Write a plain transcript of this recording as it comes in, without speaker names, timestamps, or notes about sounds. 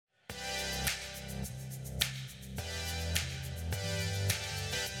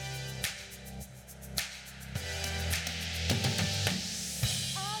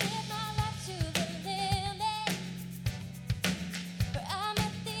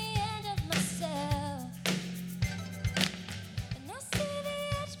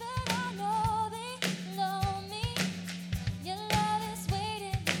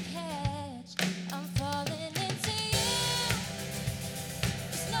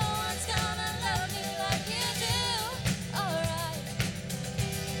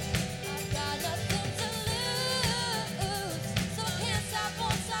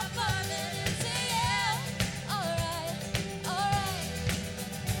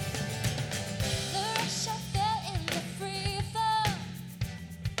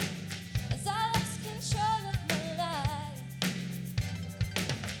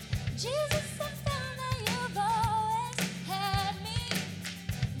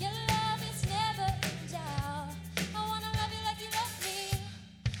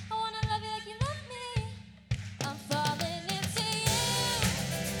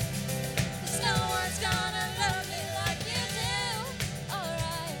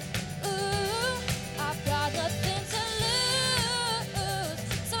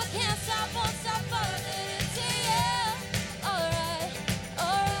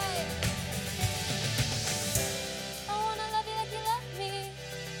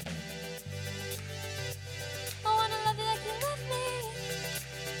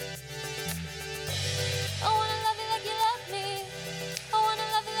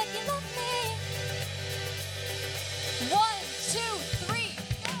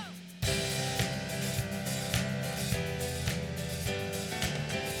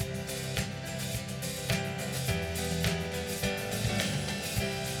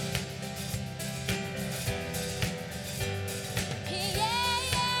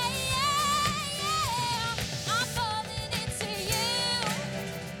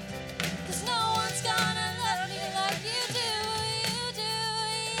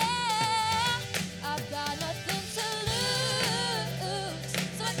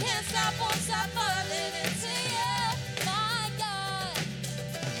stop falling into you, my God,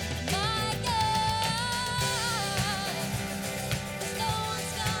 my God. 'Cause no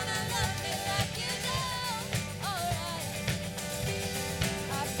one's gonna love me like you do. Alright,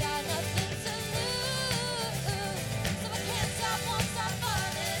 I've got nothing to lose, so I can't stop, won't stop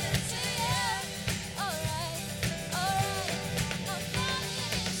falling into you. Alright, alright, I'm falling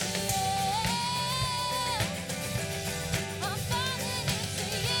into you. I'm falling into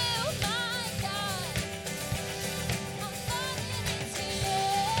you, my God. I'm falling into you.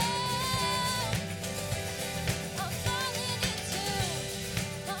 I'm falling into.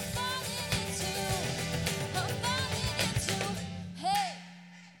 I'm falling into. I'm falling into. Hey.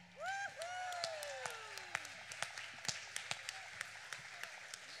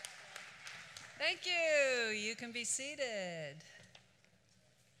 Thank you. You can be seated.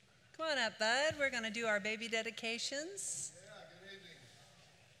 Come on up, bud. We're going to do our baby dedications.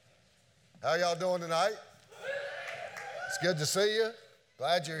 How y'all doing tonight? It's good to see you.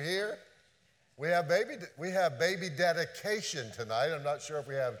 Glad you're here. We have baby dedication tonight. I'm not sure if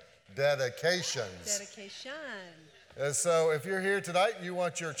we have dedications. Dedication. And so if you're here tonight and you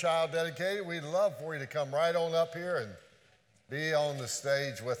want your child dedicated, we'd love for you to come right on up here and be on the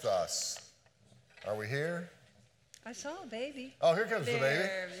stage with us. Are we here? I saw a baby. Oh, here comes the baby.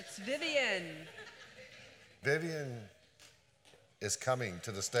 There, it's Vivian. Vivian is coming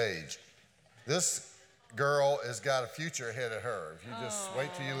to the stage. This girl has got a future ahead of her. If you just wait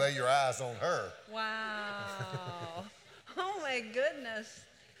till you lay your eyes on her. Wow. Oh my goodness.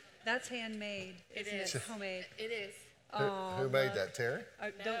 That's handmade. It isn't is. It? Homemade. It is. Who made that, Terry?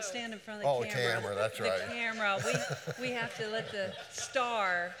 Don't stand in front of the camera. Oh, the camera, that's right. The camera. We have to let the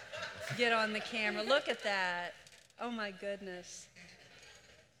star get on the camera. Look at that. Oh my goodness.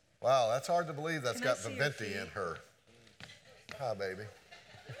 Wow, that's hard to believe that's Can I got see your Viventi feet? in her. Hi, baby.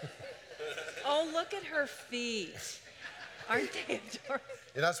 Oh, look at her feet. Aren't they adorable?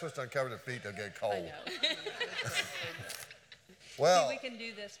 You're not supposed to uncover the feet, they'll get cold. I know. Well, See, we can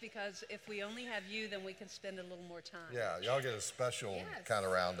do this because if we only have you, then we can spend a little more time. yeah, y'all get a special Yes. kind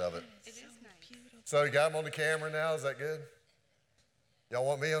of round of it. It is nice. So you got them on the camera now, is that good? Y'all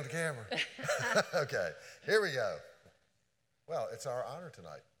want me on the camera? Okay, here we go. Well, it's our honor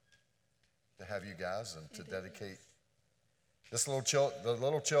tonight to have you guys and to dedicate this little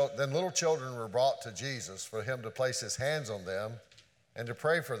children were brought to Jesus for him to place his hands on them and to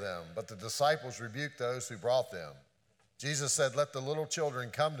pray for them. But the disciples rebuked those who brought them. Jesus said, "Let the little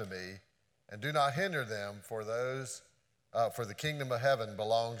children come to me, and do not hinder them, for the kingdom of heaven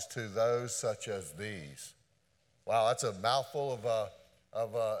belongs to those such as these." Wow, that's a mouthful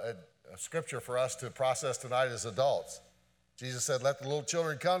of a scripture for us to process tonight as adults. Jesus said, "Let the little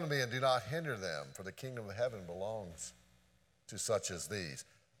children come to me, and do not hinder them, for the kingdom of heaven belongs to such as these."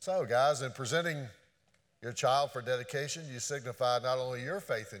 So, guys, in presenting your child for dedication, you signify not only your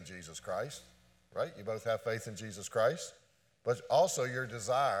faith in Jesus Christ, right? You both have faith in Jesus Christ, but also your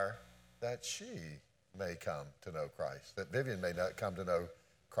desire that she may come to know Christ, that Vivian may not come to know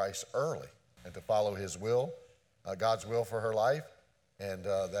Christ early and to follow his will, God's will for her life, and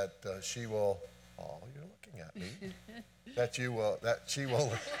that she will, oh, you're looking at me, that she will,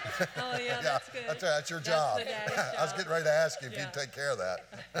 Oh, yeah, that's good. that's your job. the daddy's I was job. getting ready to ask you if Yeah. you'd take care of that.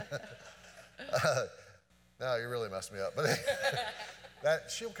 No, you really messed me up. But that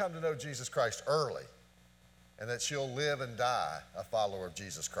she'll come to know Jesus Christ early, and that she'll live and die a follower of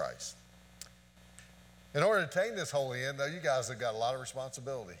Jesus Christ. In order to attain this holy end, though, you guys have got a lot of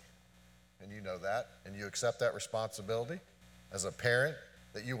responsibility, and you know that, and you accept that responsibility as a parent,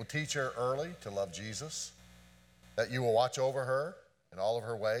 that you will teach her early to love Jesus, that you will watch over her in all of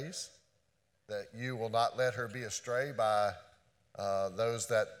her ways, that you will not let her be astray by those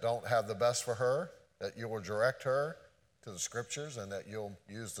that don't have the best for her, that you will direct her to the scriptures, and that you'll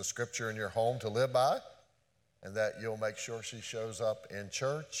use the scripture in your home to live by, and that you'll make sure she shows up in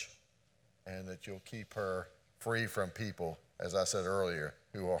church, and that you'll keep her free from people, as I said earlier,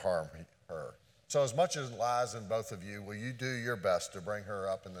 who will harm her. So as much as lies in both of you, will you do your best to bring her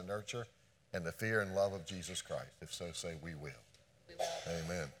up in the nurture and the fear and love of Jesus Christ? If so, say we will. We will.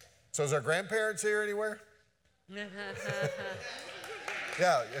 Amen. So is our grandparents here anywhere?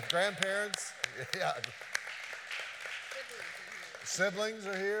 Yeah, if grandparents, yeah. Siblings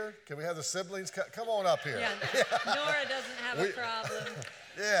are here. Can we have the siblings? Come on up here. Yeah, Nora doesn't have a problem.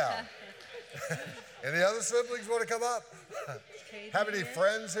 Yeah. Any other siblings want to come up? Caden Have any here?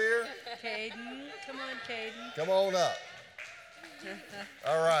 friends here? Caden, come on, Caden. Come on up.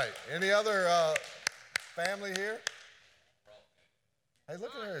 All right. Any other family here? Hey,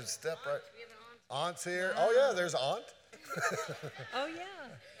 look at her and step right. We have an aunt. Aunt's here. Oh, yeah, there's aunt. Oh, yeah.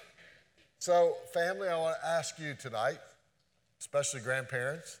 So, family, I want to ask you tonight, especially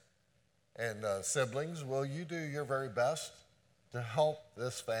grandparents and siblings, will you do your very best to help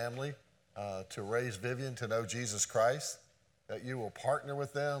this family to raise Vivian to know Jesus Christ? That you will partner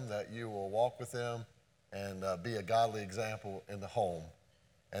with them, that you will walk with them, and be a godly example in the home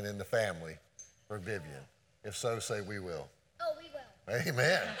and in the family for Vivian. If so, say we will. Oh, we will.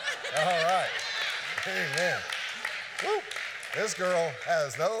 Amen. All right. Amen. Woo. This girl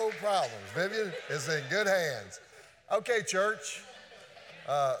has no problems. Vivian is in good hands. Okay, church.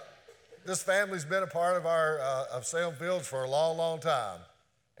 This family's been a part of our of Salem Fields for a long, long time.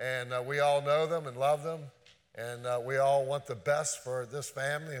 And we all know them and love them. And we all want the best for this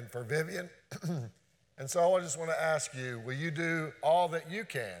family and for Vivian. And so I just want to ask you, will you do all that you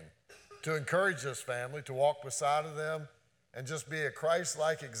can to encourage this family, to walk beside of them, and just be a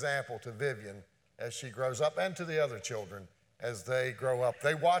Christ-like example to Vivian as she grows up and to the other children as they grow up.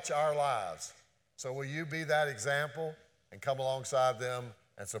 They watch our lives. So will you be that example and come alongside them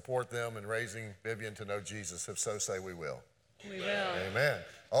and support them in raising Vivian to know Jesus? If so, say we will. We will. Amen.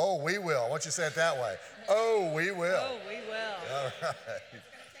 Oh, we will. I want you to say it that way. Oh, we will. Oh, we will. All right.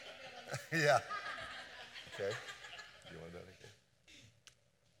 Yeah. Okay. You want to do it again?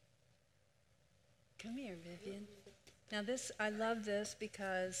 Come here, Vivian. Now I love this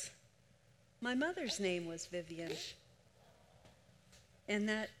because my mother's name was Vivian. And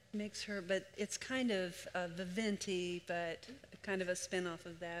that makes her, but it's kind of Viventi, but kind of a spin-off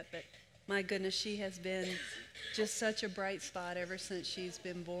of that. But my goodness, she has been just such a bright spot ever since she's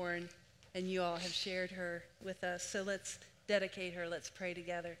been born. And you all have shared her with us. So let's dedicate her. Let's pray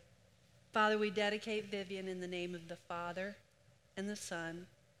together. Father, we dedicate Vivian in the name of the Father and the Son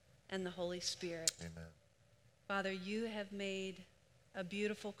and the Holy Spirit. Amen. Father, you have made a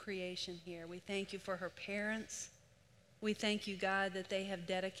beautiful creation here. We thank you for her parents. We thank you, God, that they have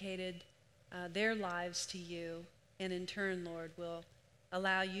dedicated their lives to you, and in turn, Lord, will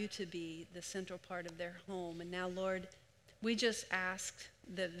allow you to be the central part of their home. And now, Lord, we just ask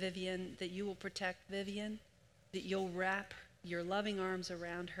that you will protect Vivian, that you'll wrap your loving arms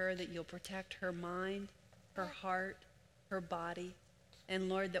around her, that you'll protect her mind, her heart, her body. And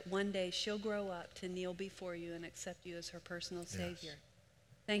Lord, that one day she'll grow up to kneel before you and accept you as her personal Savior. Yes.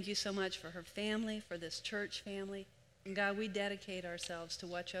 Thank you so much for her family, for this church family. And God, we dedicate ourselves to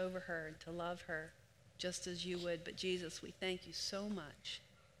watch over her and to love her just as you would. But Jesus, we thank you so much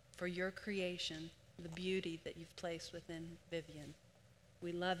for your creation, the beauty that you've placed within Vivian.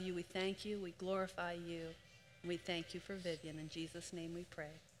 We love you, we thank you, we glorify you, and we thank you for Vivian. In Jesus' name we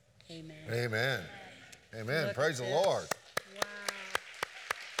pray. Amen. Amen. Amen. Look Praise at the this. Lord. Wow.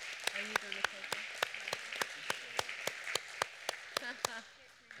 Are you going to take it?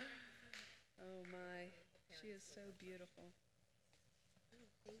 Oh my, she is so beautiful.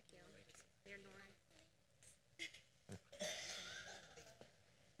 Thank you. They're Nora.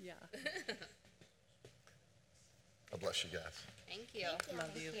 Yeah. God bless you guys. Thank you.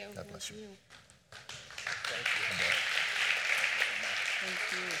 Love you. God bless you. Thank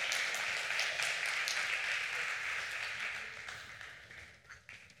you.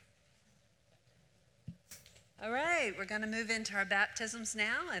 All right, we're going to move into our baptisms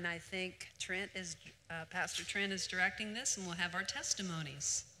now, and I think Pastor Trent is directing this, and we'll have our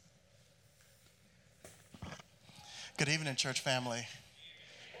testimonies. Good evening, church family.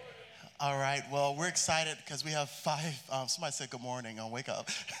 All right, well, we're excited because we have five, somebody said good morning, wake up.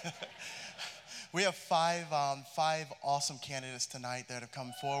 We have five awesome candidates tonight that have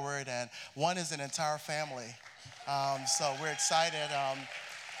come forward, and one is an entire family. So we're excited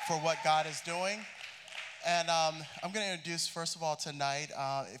for what God is doing. And I'm going to introduce, first of all, tonight,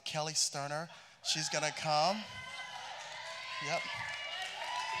 Kelly Sterner. She's going to come. Yep.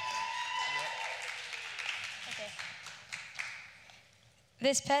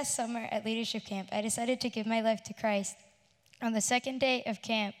 This past summer at Leadership Camp, I decided to give my life to Christ. On the second day of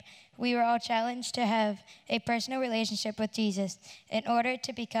camp, we were all challenged to have a personal relationship with Jesus in order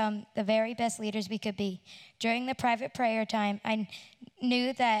to become the very best leaders we could be. During the private prayer time, I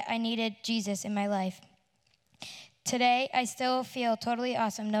knew that I needed Jesus in my life. Today, I still feel totally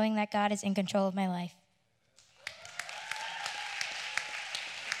awesome knowing that God is in control of my life.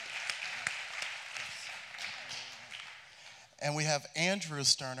 And we have Andrew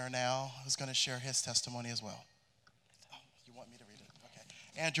Sterner now, who's going to share his testimony as well. Oh, you want me to read it? Okay.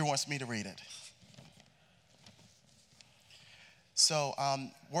 Andrew wants me to read it. So,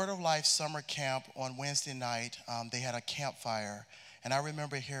 Word of Life summer camp on Wednesday night, they had a campfire, and I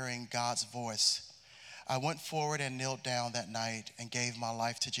remember hearing God's voice. I went forward and knelt down that night and gave my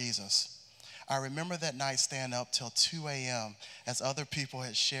life to Jesus. I remember that night staying up till 2 a.m. as other people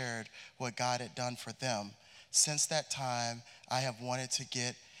had shared what God had done for them. Since that time, I have wanted to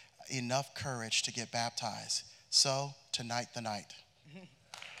get enough courage to get baptized. So, tonight the night.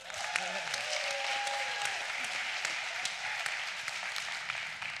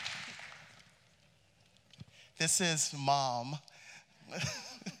 This is Mom.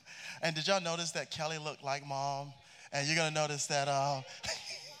 And did y'all notice that Kelly looked like Mom? And you're gonna notice that,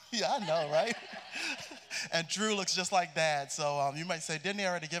 yeah, I know, right? And Drew looks just like Dad. So you might say, didn't he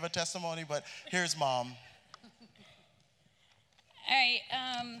already give a testimony? But here's Mom. All right,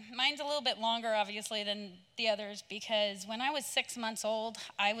 mine's a little bit longer, obviously, than the others because when I was 6 months old,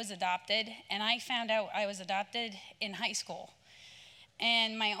 I was adopted, and I found out I was adopted in high school.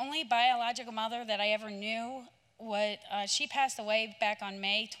 And my only biological mother that I ever knew, she passed away back on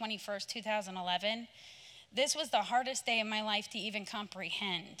May 21st, 2011. This was the hardest day of my life to even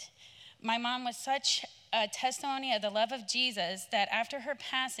comprehend. My mom was such a testimony of the love of Jesus that after her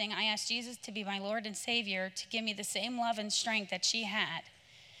passing, I asked Jesus to be my Lord and Savior to give me the same love and strength that she had.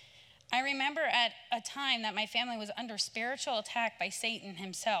 I remember at a time that my family was under spiritual attack by Satan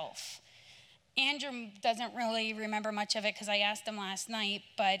himself. Andrew doesn't really remember much of it because I asked him last night,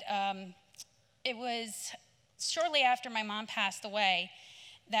 but it was shortly after my mom passed away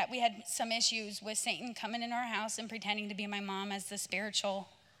that we had some issues with Satan coming in our house and pretending to be my mom as the spiritual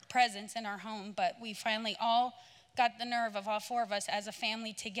presence in our home. But we finally all got the nerve of all four of us as a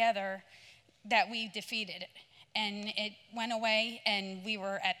family together that we defeated it. And it went away and we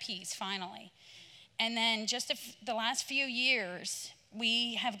were at peace finally. And then just the last few years,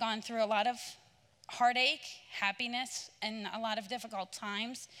 we have gone through a lot of heartache, happiness, and a lot of difficult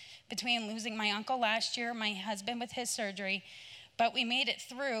times between losing my uncle last year, my husband with his surgery. But we made it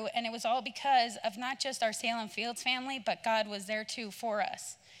through, and it was all because of not just our Salem Fields family, but God was there too for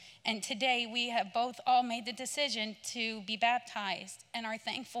us. And today we have both all made the decision to be baptized and are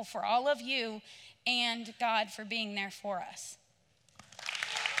thankful for all of you and God for being there for us.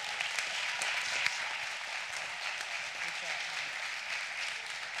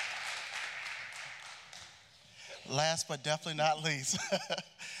 Last but definitely not least,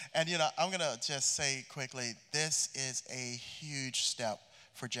 and I'm going to just say quickly, this is a huge step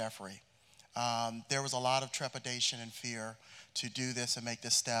for Jeffrey. There was a lot of trepidation and fear to do this and make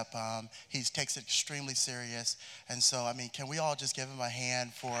this step. He takes it extremely serious. And so, can we all just give him a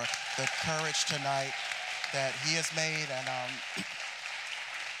hand for the courage tonight that he has made?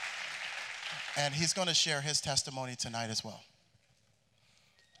 And he's going to share his testimony tonight as well.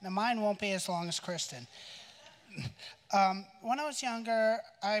 Now, mine won't be as long as Kristen. When I was younger,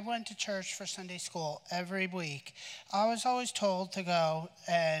 I went to church for Sunday school every week. I was always told to go,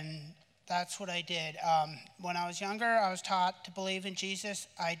 and that's what I did. When I was younger, I was taught to believe in Jesus.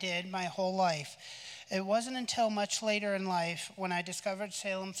 I did my whole life. It wasn't until much later in life when I discovered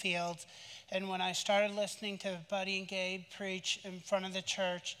Salem Fields and when I started listening to Buddy and Gabe preach in front of the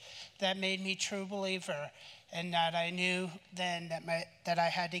church that made me a true believer, and that I knew then that I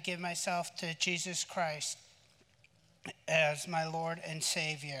had to give myself to Jesus Christ as my Lord and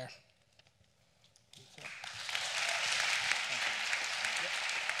Savior.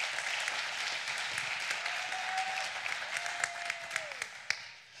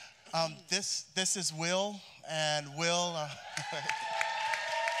 This is Will, and Will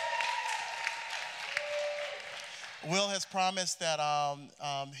Will has promised that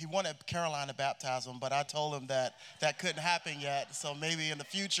he wanted Caroline to baptize him, but I told him that couldn't happen yet. So maybe in the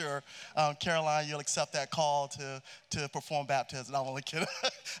future, Caroline, you'll accept that call to perform baptism. I'm only kidding.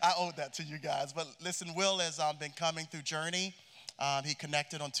 I owed that to you guys. But listen, Will has been coming through Journey. He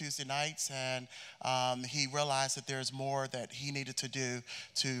connected on Tuesday nights, and he realized that there's more that he needed to do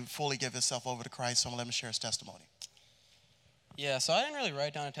to fully give himself over to Christ. So I'm going to let him share his testimony. Yeah, so I didn't really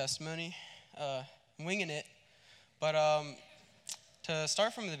write down a testimony. I'm winging it. But to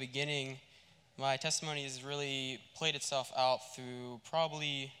start from the beginning, my testimony has really played itself out through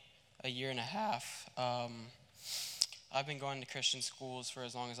probably a year and a half. I've been going to Christian schools for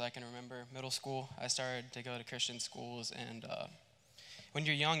as long as I can remember. Middle school, I started to go to Christian schools, and when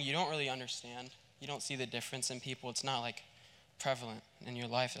you're young, you don't really understand. You don't see the difference in people. It's not like prevalent in your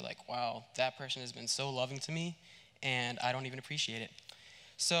life. They're like, wow, that person has been so loving to me, and I don't even appreciate it.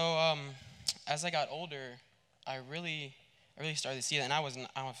 So as I got older, I really started to see that, and I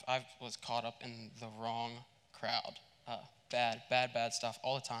was caught up in the wrong crowd. Bad stuff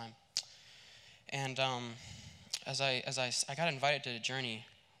all the time. And as I got invited to a Journey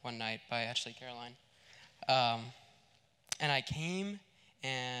one night by actually Caroline, and I came,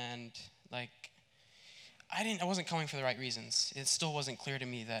 and I wasn't coming for the right reasons. It still wasn't clear to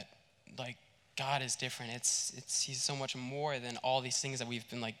me that God is different. He's so much more than all these things that we've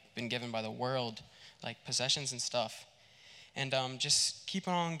been given by the world, like possessions and stuff. And just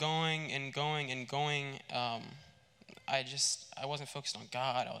keeping on going and going and going. I wasn't focused on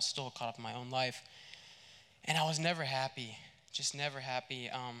God. I was still caught up in my own life. And I was never happy, just never happy.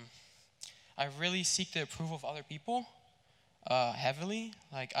 I really seek the approval of other people heavily.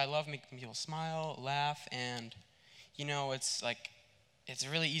 Like, I love making people smile, laugh, and, it's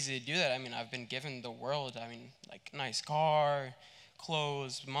really easy to do that. I mean, I've been given the world. I mean, like, nice car,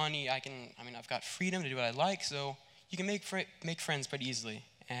 clothes, money. I've got freedom to do what I like, so you can make friends pretty easily,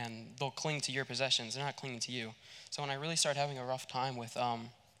 and they'll cling to your possessions. They're not clinging to you. So when I really started having a rough time with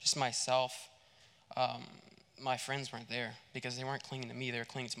just myself, my friends weren't there because they weren't clinging to me. They were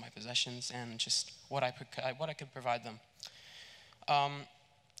clinging to my possessions and just what I could provide them.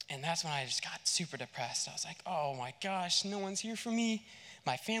 And that's when I just got super depressed. I was like, oh my gosh, no one's here for me.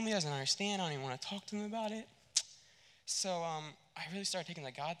 My family doesn't understand. I don't even want to talk to them about it. So I really started taking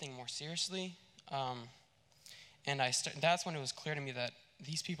the God thing more seriously. And that's when it was clear to me that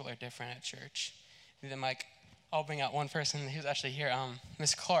these people are different at church. And then, I'll bring out one person who's actually here,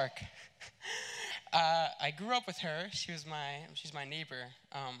 Miss Clark. I grew up with her. She's my neighbor.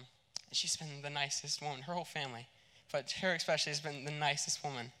 And she's been the nicest woman, her whole family. But her especially has been the nicest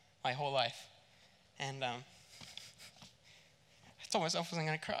woman my whole life. And I told myself I wasn't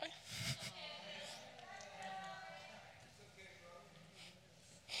going to cry.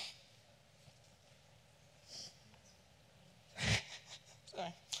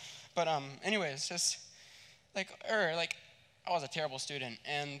 Sorry. But anyways, just I was a terrible student,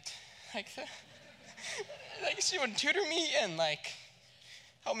 and she would tutor me and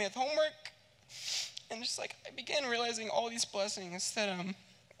help me with homework, and just I began realizing all these blessings that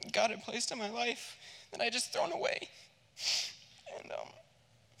God had placed in my life that I just thrown away. And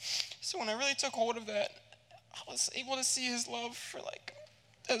so when I really took hold of that, I was able to see His love for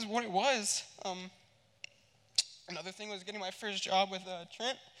as what it was. Another thing was getting my first job with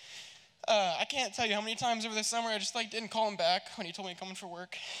Trent. I can't tell you how many times over the summer I just didn't call him back when he told me to come in for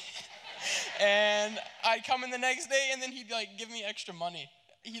work. And I'd come in the next day, and then he'd give me extra money.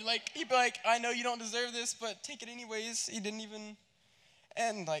 He'd be like, I know you don't deserve this, but take it anyways. He didn't even,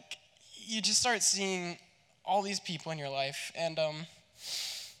 and you just start seeing all these people in your life. And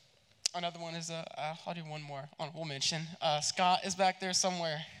another one is, I'll do one more honorable mention. Scott is back there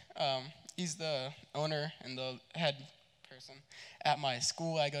somewhere. He's the owner and the head person at my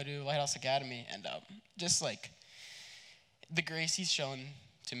school. I go to Lighthouse Academy, and just the grace he's shown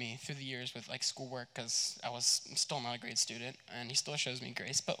to me through the years with schoolwork, because I was still not a great student, and he still shows me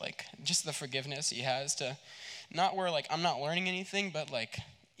grace, but just the forgiveness he has to, not where I'm not learning anything, but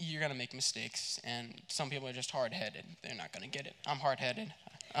you're gonna make mistakes, and some people are just hard-headed. They're not gonna get it. I'm hard-headed.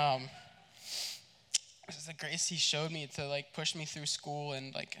 This is the grace he showed me to push me through school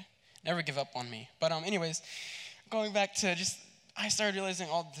and never give up on me. But anyways, going back to I started realizing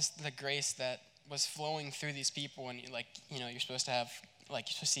all the grace that was flowing through these people, and you're supposed to have you're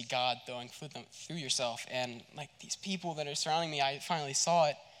supposed to see God flowing through yourself, and these people that are surrounding me, I finally saw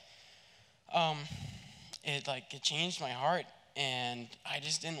it. It changed my heart, and I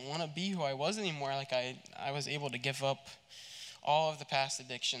just didn't want to be who I was anymore. I was able to give up all of the past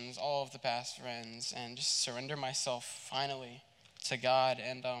addictions, all of the past friends, and just surrender myself finally to God.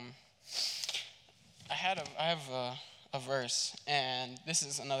 And I have a verse, and this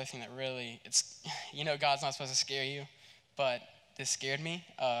is another thing that really, God's not supposed to scare you, but this scared me.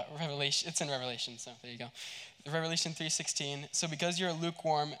 Revelation, it's in Revelation, so there you go. Revelation 3:16. So because you're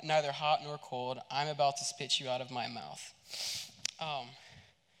lukewarm, neither hot nor cold, I'm about to spit you out of my mouth.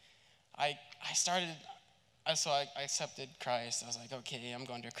 I accepted Christ. I was like, okay, I'm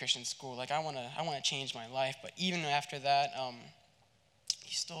going to a Christian school. I want to change my life. But even after that,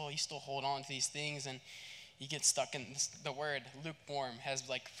 you still hold on to these things, and you get stuck in the word lukewarm has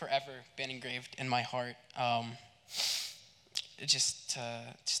forever been engraved in my heart. Just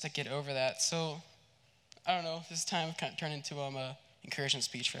to get over that. So I don't know. This time kind of turned into a encouragement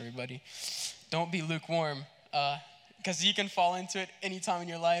speech for everybody. Don't be lukewarm, because you can fall into it anytime in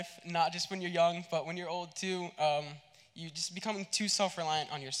your life. Not just when you're young, but when you're old too. You just becoming too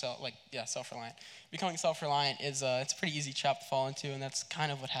self-reliant on yourself. Self-reliant. Becoming self-reliant is it's a pretty easy trap to fall into, and that's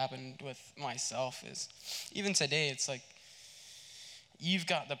kind of what happened with myself. Is even today, it's you've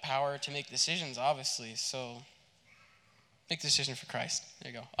got the power to make decisions, obviously. So make the decision for Christ.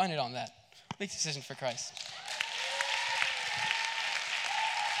 There you go. I'll end it on that. Make the decision for Christ.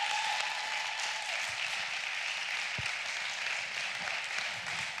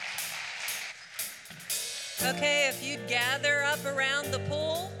 Okay, if you'd gather up around the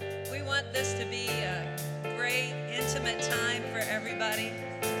pool, we want the this to be a great, intimate time for everybody.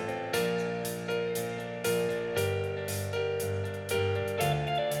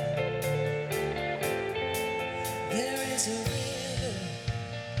 There is a river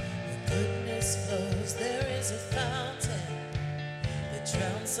where goodness flows. There is a fountain that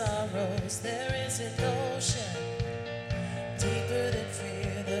drowns sorrows. There is an ocean deeper than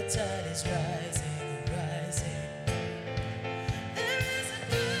fear. The tide is rising, rising. There is a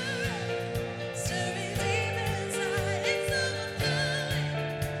flood stirring deep inside. It's overflowing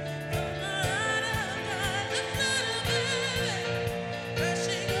from the heart of God. The flood of heaven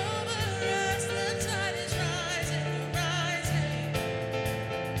rushing over us. The tide is rising, rising.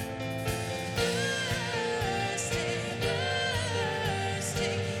 Bursting,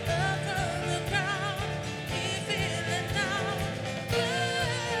 bursting up from the ground. We feel it now.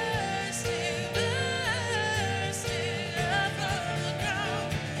 Bursting, bursting up from the ground.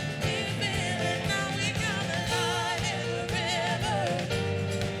 We feel it now. We come alive in the river.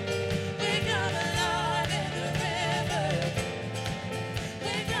 We come alive in the river.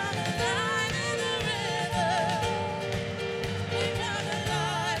 We come alive in the river. We come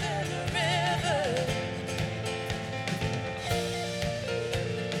alive in the river.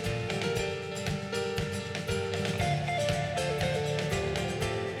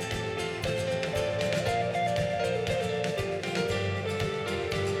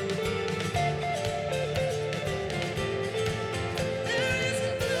 There is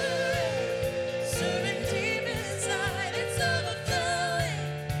a flood stirring deep inside. It's overflowing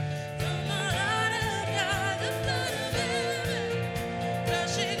from the heart of God. The flood of heaven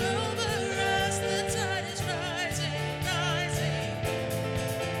rushing over us. The tide is rising, rising.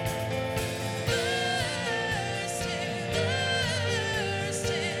 Bursting,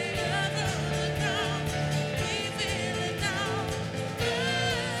 bursting up from the ground. We feel it now.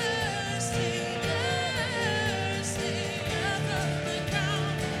 Bursting, bursting up from the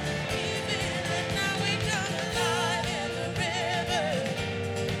ground. We feel it now. We come alive in the river.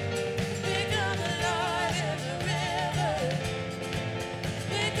 We come alive in the river.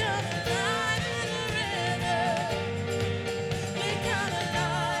 We come alive in the river. We come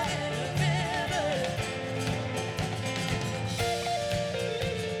alive in the river.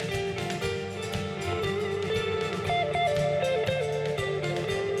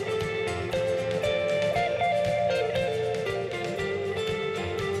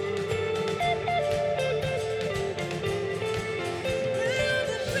 We're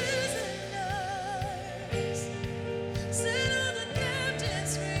the prisoners, set on the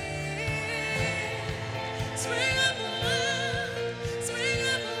captain's free. Spring up a well, spring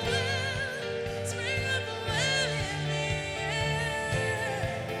up a well, spring up a well in the air.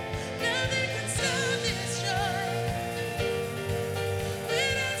 Nothing can stop this joy.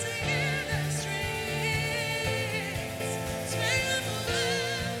 We're dancing in the streets. Spring up a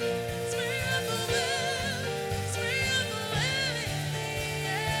well, spring up a well, spring up a well in the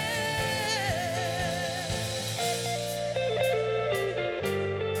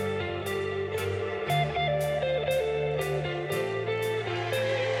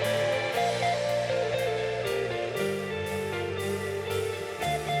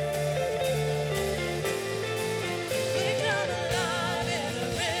We come alive in the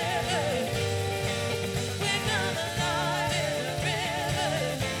river. We come alive in the river.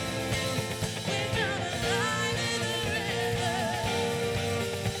 We come alive in the river.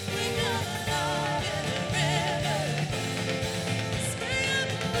 We come alive in the river. Spring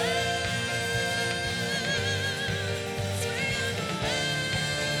up a well, spring up a well,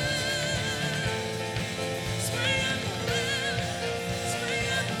 spring up a well, spring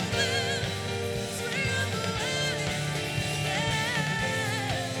up a well, spring up a well in the air.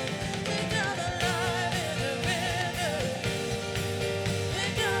 We come alive in the river. We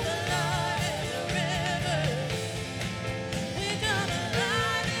come alive in the river. We come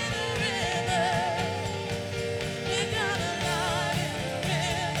alive in the river. We come alive in the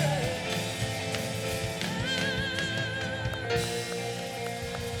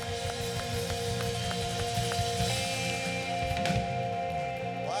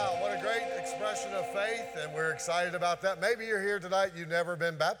Wow, what a great expression of faith, and we're excited about that. Maybe you're here tonight, you've never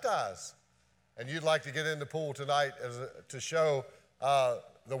been baptized, and you'd like to get in the pool tonight to show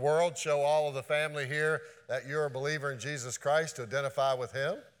the world, show all of the family here that you're a believer in Jesus Christ, to identify with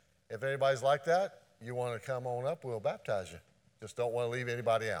Him. If anybody's like that, you want to come on up, we'll baptize you. Just don't want to leave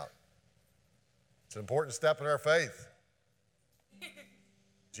anybody out. It's an important step in our faith.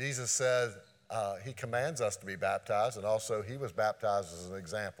 Jesus said He commands us to be baptized, and also He was baptized as an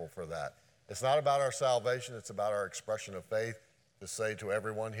example for that. It's not about our salvation, it's about our expression of faith to say to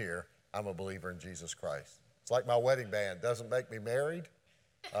everyone here I'm a believer in Jesus Christ. It's like my wedding band. Doesn't make me married.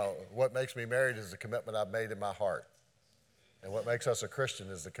 What makes me married is the commitment I've made in my heart. And what makes us a Christian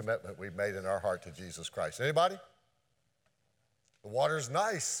is the commitment we've made in our heart to Jesus Christ. Anybody? The water's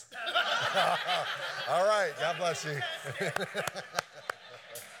nice. All right, God bless you.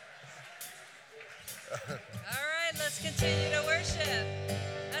 All right, let's continue to worship.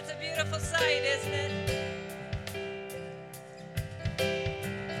 That's a beautiful sight, isn't it?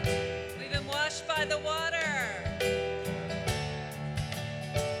 We've been washed by the water.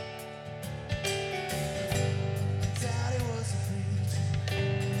 Daddy was a preacher.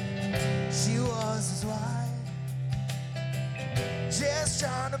 She was his wife. Just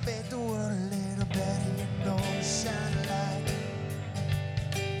trying to make the world a little better, you know, shine a light.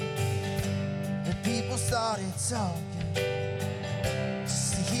 And people started talking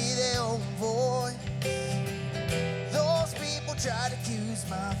just to hear their own voice. Those people tried to accuse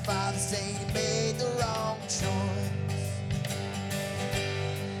my father, saying he made the wrong choice.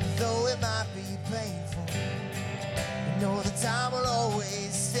 Though it might be painful, you know the time will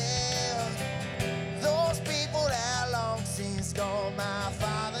always stand. Those people that long since gone, my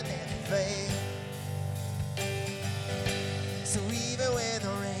father never failed. So even when the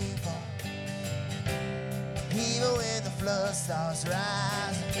rain falls, even when the flood starts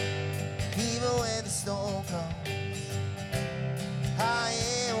rising, even when the storm comes, I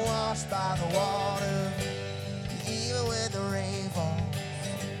ain't washed by the water. Even when the rain falls,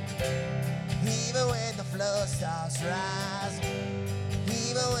 even when the flood starts rising,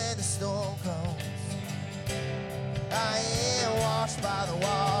 even when the storm comes, I ain't washed by the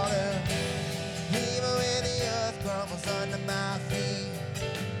water. Even when the earth crumbles under my feet,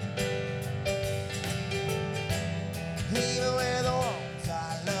 even when the ones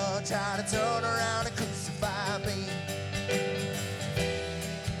I love try to turn around and crucify me,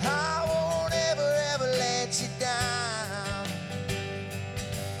 I won't ever, ever let you down.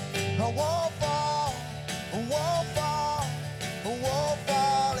 I won't fall, I won't fall, I won't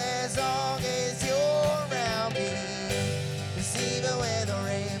fall as long as you're around me. 'Cause even when the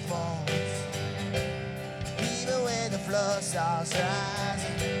rain falls, even when the flood starts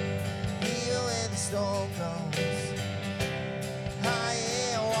rising, even when the storm comes, I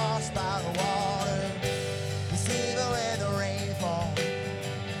ain't washed by the water. 'Cause even when the rain falls,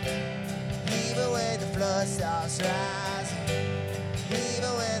 even when the flood starts rising,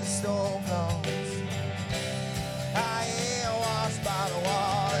 even when the storm comes, I ain't washed by the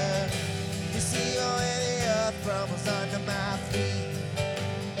water. 'Cause even when the earth crumbles under my feet,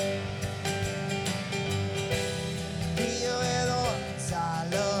 even when the ones I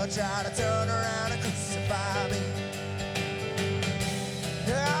love try to turn around and crucify me,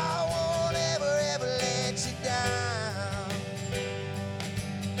 I won't ever, ever let you down.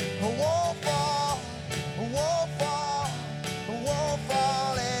 I won't fall, I won't fall, I won't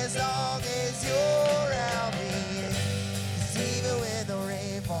fall as long as you're around me. 'Cause even when the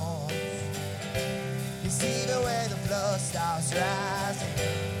rain falls, 'cause even when the flood starts rising,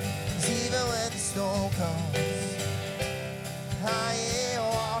 'cause even when the storm comes, I ain't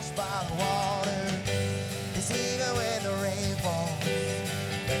washed by the water. 'Cause even when the rain falls,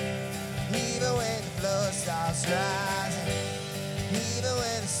 even when the flood starts rising, even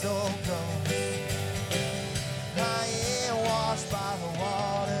when the storm comes, I ain't washed by the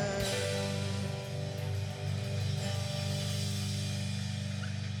water.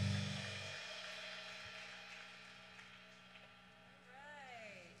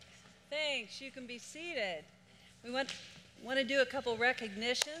 Thanks. You can be seated. We want to do a couple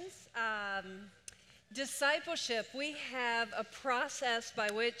recognitions. Discipleship. We have a process by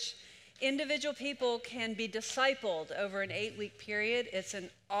which individual people can be discipled over an 8-week period. It's an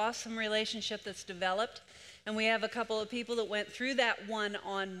awesome relationship that's developed. And we have a couple of people that went through that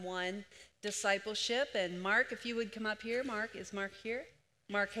one-on-one discipleship. And Mark, if you would come up here. Mark, is Mark here?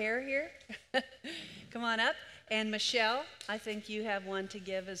 Mark Hare here? Come on up. And Michelle, I think you have one to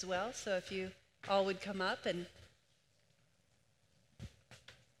give as well. So if you all would come up and...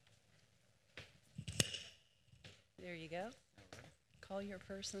 There you go. Call your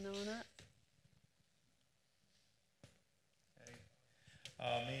person on up.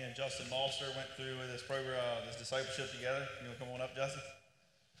 Me and Justin Malster went through this program, this discipleship together. You want to come on up, Justin?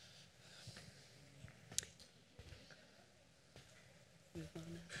 Move on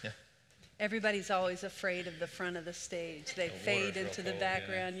up. Yeah. Everybody's always afraid of the front of the stage. They fade into the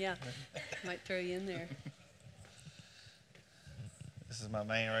background. Yeah. Might throw you in there. This is my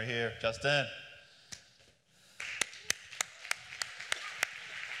man right here, Justin.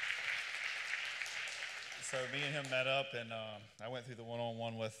 So me and him met up, and I went through the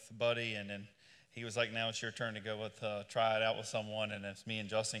one-on-one with Buddy, and then he was like, now it's your turn to go with, try it out with someone. And as me and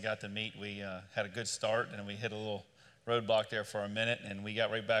Justin got to meet, we had a good start, and we hit a little roadblock there for a minute, and we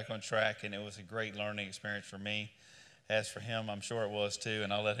got right back on track, and it was a great learning experience for me. As for him, I'm sure it was too,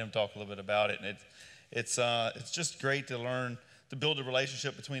 and I'll let him talk a little bit about it. And it's just great to learn to build a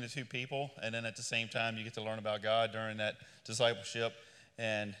relationship between the two people, and then at the same time, you get to learn about God during that discipleship.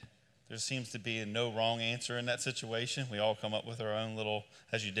 And there seems to be no wrong answer in that situation. We all come up with our own little,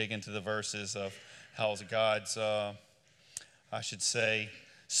 as you dig into the verses of how is God's, I should say,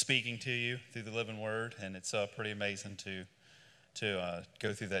 speaking to you through the living word. And it's pretty amazing to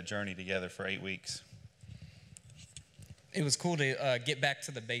go through that journey together for 8 weeks. It was cool to get back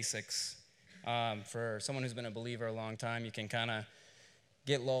to the basics. For someone who's been a believer a long time, you can kind of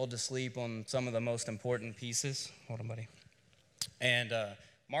get lulled to sleep on some of the most important pieces. Hold on, buddy. And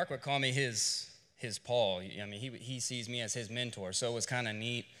Mark would call me his Paul. I mean, he sees me as his mentor. So it was kind of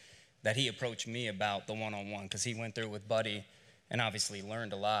neat that he approached me about the one-on-one, because he went through with Buddy and obviously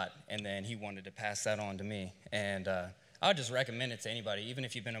learned a lot, and then he wanted to pass that on to me. And I would just recommend it to anybody, even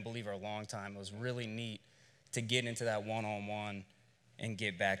if you've been a believer a long time. It was really neat to get into that one-on-one and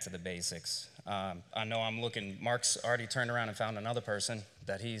get back to the basics. I know Mark's already turned around and found another person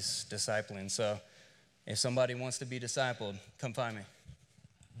that he's discipling. So if somebody wants to be discipled, come find me.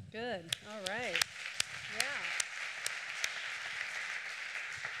 Good. All right. Yeah.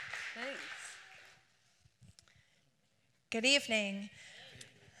 Thanks. Good evening.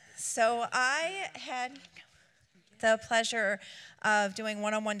 So I had the pleasure of doing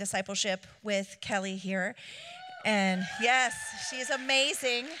one-on-one discipleship with Kelly here. And yes, she's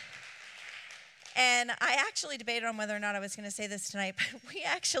amazing. And I actually debated on whether or not I was going to say this tonight, but we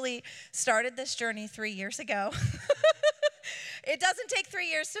actually started this journey 3 years ago. It doesn't take 3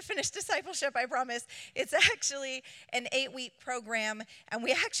 years to finish discipleship, I promise. It's actually an 8-week program, and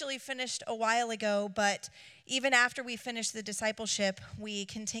we actually finished a while ago, but even after we finished the discipleship, we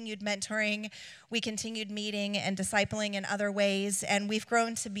continued mentoring, we continued meeting and discipling in other ways, and we've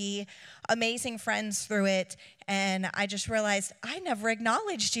grown to be amazing friends through it. And I just realized I never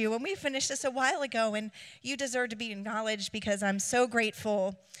acknowledged you, and we finished this a while ago, and you deserve to be acknowledged, because I'm so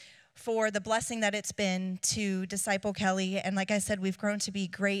grateful for the blessing that it's been to disciple Kelly. And like I said, we've grown to be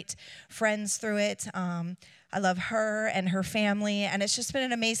great friends through it. I love her and her family, and it's just been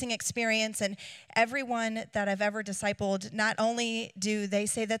an amazing experience. And everyone that I've ever discipled, not only do they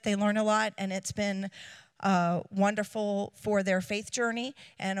say that they learn a lot, and it's been wonderful for their faith journey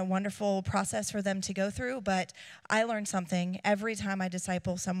and a wonderful process for them to go through, but I learn something every time I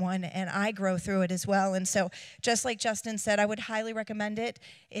disciple someone, and I grow through it as well. And so just like Justin said, I would highly recommend it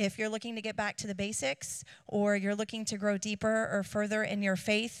if you're looking to get back to the basics, or you're looking to grow deeper or further in your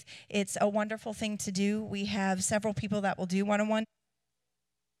faith. It's a wonderful thing to do. We have several people that will do one-on-one.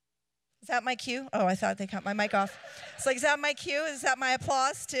 Is that my cue? Oh, I thought they cut my mic off. It's like, is that my cue? Is that my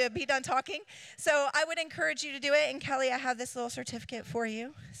applause to be done talking? So I would encourage you to do it. And Kelly, I have this little certificate for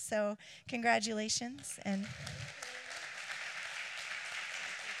you. So congratulations. And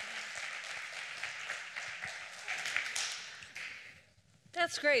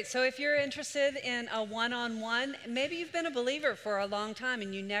That's great. So if you're interested in a one-on-one, maybe you've been a believer for a long time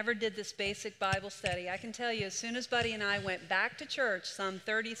and you never did this basic Bible study. I can tell you, as soon as Buddy and I went back to church some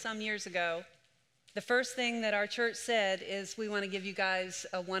 30-some years ago, the first thing that our church said is, we want to give you guys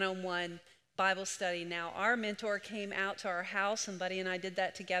a one-on-one Bible study. Now, our mentor came out to our house, and Buddy and I did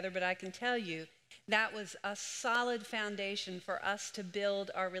that together, but I can tell you, that was a solid foundation for us to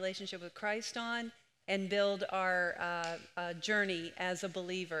build our relationship with Christ on, and build our journey as a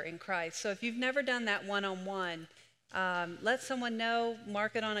believer in Christ. So if you've never done that one-on-one, let someone know,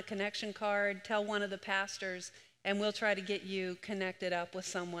 mark it on a connection card, tell one of the pastors, and we'll try to get you connected up with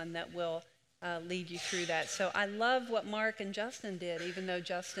someone that will lead you through that. So I love what Mark and Justin did. Even though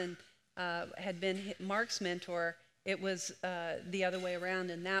Justin had been Mark's mentor, it was the other way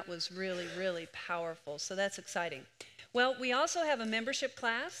around, and that was really, really powerful. So that's exciting. Well, we also have a membership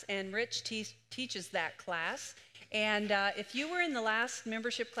class, and Rich teaches that class. And if you were in the last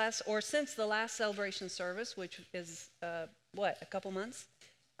membership class, or since the last celebration service, which is, a couple months?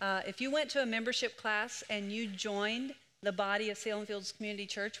 If you went to a membership class and you joined the body of Salem Fields Community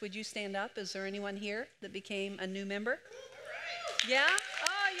Church, would you stand up? Is there anyone here that became a new member? Yeah?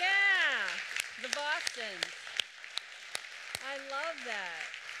 Oh, yeah! The Bostons. I love that.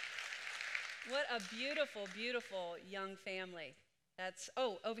 What a beautiful, beautiful young family. That's,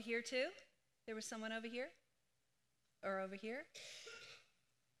 over here too? There was someone over here? Or over here?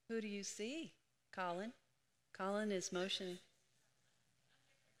 Who do you see? Colin? Colin is motioning.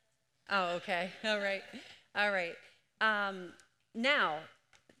 Oh, okay. All right. All right. Now,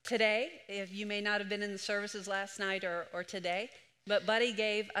 today, if you may not have been in the services last night or today, but Buddy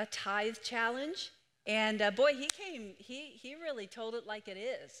gave a tithe challenge. And boy, he really told it like it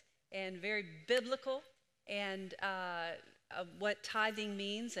is, and very biblical, and what tithing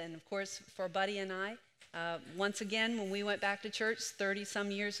means. And of course, for Buddy and I, once again, when we went back to church 30 some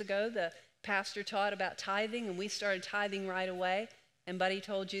years ago, the pastor taught about tithing, and we started tithing right away. And Buddy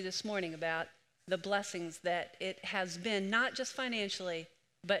told you this morning about the blessings that it has been, not just financially,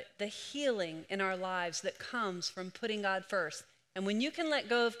 but the healing in our lives that comes from putting God first. And when you can let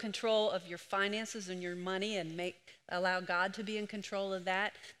go of control of your finances and your money and allow God to be in control of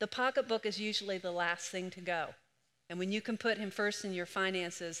that, the pocketbook is usually the last thing to go. And when you can put him first in your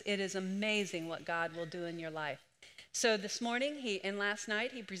finances, it is amazing what God will do in your life. So this morning and last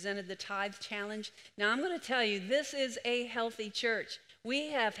night, he presented the tithe challenge. Now I'm going to tell you, this is a healthy church. We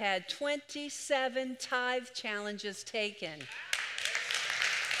have had 27 tithe challenges taken.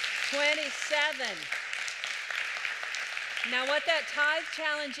 27. Now, what that tithe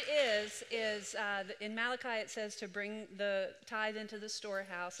challenge is in Malachi it says to bring the tithe into the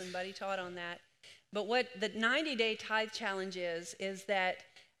storehouse, and Buddy taught on that. But what the 90-day tithe challenge is that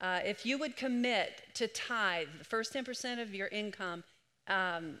if you would commit to tithe the first 10% of your income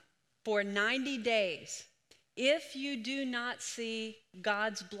for 90 days, if you do not see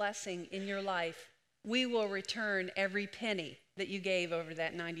God's blessing in your life, we will return every penny that you gave over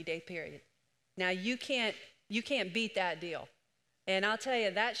that 90-day period. Now, you can't beat that deal. And I'll tell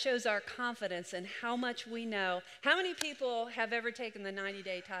you, that shows our confidence in how much we know. How many people have ever taken the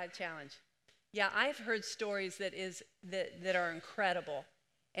 90-day tithe challenge? Yeah, I've heard stories that are incredible.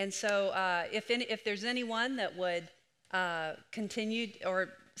 And so if there's anyone that would continue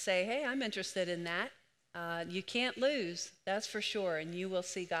or say, hey, I'm interested in that, you can't lose, that's for sure, and you will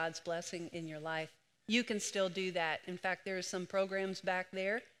see God's blessing in your life. You can still do that. In fact, there are some programs back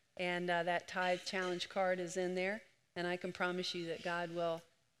there, and that tithe challenge card is in there, and I can promise you that God will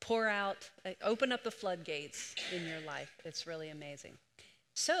pour out, open up the floodgates in your life. It's really amazing.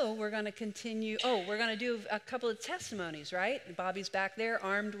 So we're going to continue. Oh, we're going to do a couple of testimonies, right? Bobby's back there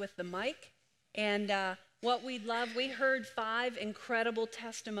armed with the mic. And what we'd love, we heard 5 incredible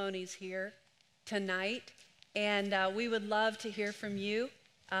testimonies here tonight, and we would love to hear from you.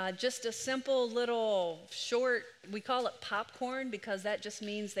 Just a simple little short, we call it popcorn because that just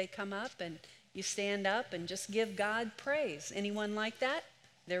means they come up and you stand up and just give God praise. Anyone like that?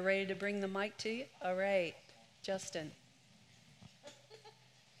 They're ready to bring the mic to you? All right, Justin.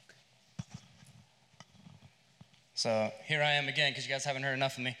 So here I am again because you guys haven't heard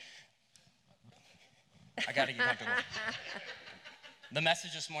enough of me. I got to get comfortable. The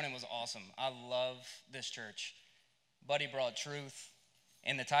message this morning was awesome. I love this church. Buddy brought truth.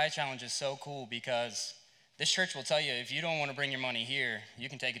 And the tithe challenge is so cool because this church will tell you if you don't want to bring your money here, you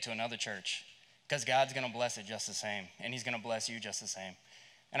can take it to another church because God's going to bless it just the same, and he's going to bless you just the same.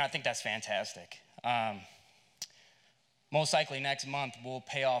 And I think that's fantastic. Most likely next month, we'll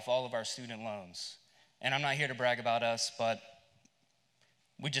pay off all of our student loans. And I'm not here to brag about us, but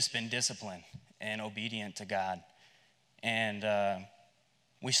we've just been disciplined and obedient to God. And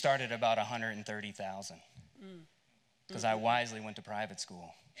we started about $130,000 because I wisely went to private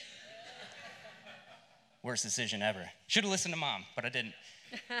school. Worst decision ever. Should have listened to mom, but I didn't.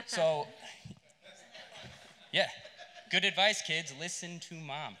 So, yeah, good advice, kids. Listen to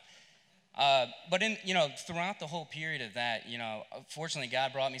mom. But throughout the whole period of that, fortunately,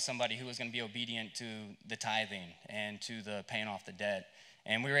 God brought me somebody who was going to be obedient to the tithing and to the paying off the debt.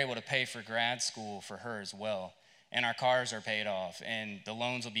 And we were able to pay for grad school for her as well. And our cars are paid off, and the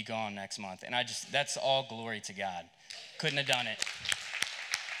loans will be gone next month. And that's all glory to God. Couldn't have done it.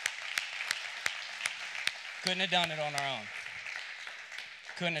 Couldn't have done it on our own.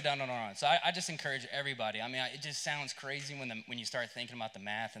 Couldn't have done it on our own. So I just encourage everybody. I mean, it just sounds crazy when you start thinking about the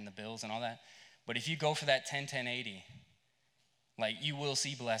math and the bills and all that. But if you go for that 10-10-80, like, you will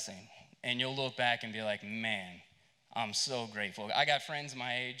see blessing. And you'll look back and be like, man, I'm so grateful. I got friends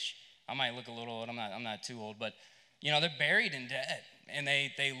my age. I might look a little old. I'm not too old. But, they're buried in debt. And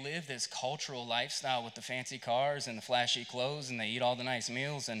they live this cultural lifestyle with the fancy cars and the flashy clothes, and they eat all the nice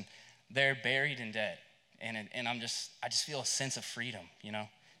meals, and they're buried in debt. And I just feel a sense of freedom,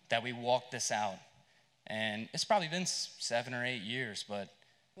 that we walk this out. And it's probably been 7 or 8 years, but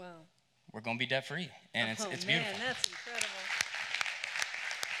wow, we're going to be debt free, and it's beautiful. Man, that's incredible.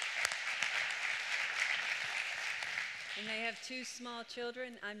 And they have 2 small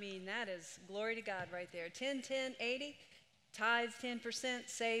children. I mean, that is glory to God right there. 10-10-80, tithe 10%,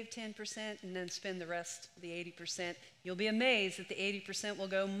 save 10%, and then spend the rest, the 80%. You'll be amazed that the 80% will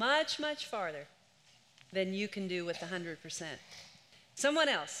go much, much farther. than you can do with the 100%. Someone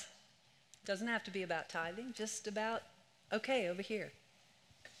else. Doesn't have to be about tithing, just about, okay, over here.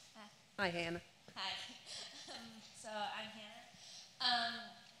 Hi, Hannah. Hi. So I'm Hannah.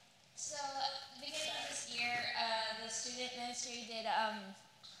 So at the beginning of this year, the student ministry did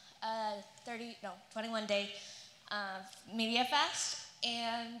a 21-day media fast.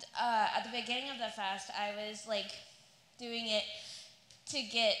 And at the beginning of the fast, I was like doing it to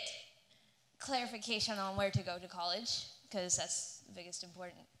get clarification on where to go to college, because that's the biggest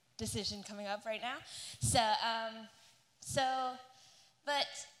important decision coming up right now. But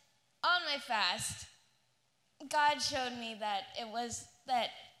on my fast, God showed me that that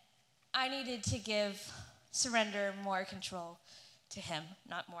I needed to surrender more control to Him,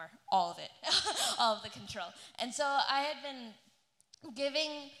 not more, all of it, all of the control. And so I had been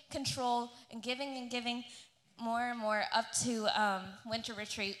giving control and giving more and more up to winter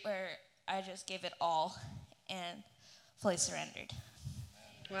retreat, where I just gave it all and fully surrendered.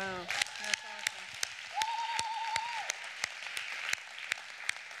 Wow, that's awesome.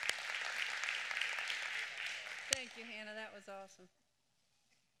 Thank you, Hannah. That was awesome.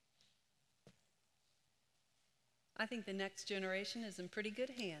 I think the next generation is in pretty good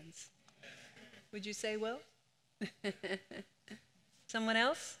hands. Would you say, Will? Someone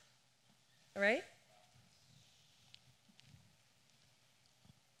else? All right?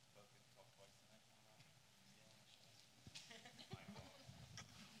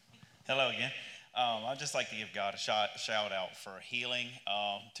 Hello again. I'd just like to give God a shout out for healing.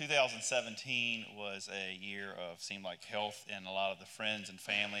 2017 was a year of, seemed like, health in a lot of the friends and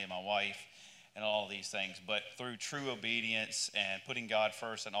family and my wife and all of these things. But through true obedience and putting God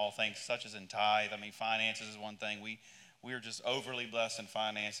first in all things, such as in tithe, finances is one thing. We are just overly blessed in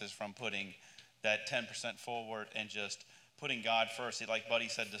finances from putting that 10% forward and just putting God first. Like Buddy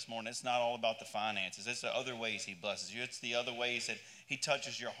said this morning, it's not all about the finances. It's the other ways He blesses you. It's the other ways that He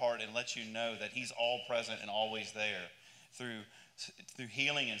touches your heart and lets you know that He's all present and always there through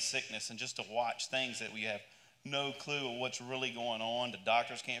healing and sickness, and just to watch things that we have no clue of what's really going on. The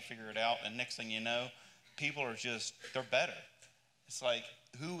doctors can't figure it out, and next thing you know, people are they're better. It's like,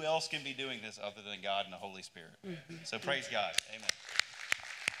 who else can be doing this other than God and the Holy Spirit? Mm-hmm. So praise God. Amen.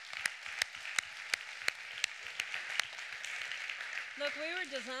 Look, we were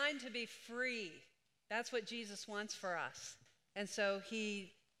designed to be free. That's what Jesus wants for us. And so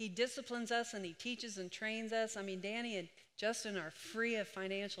he disciplines us and He teaches and trains us. Danny and Justin are free of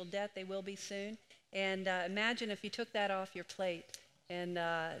financial debt. They will be soon. And imagine if you took that off your plate. And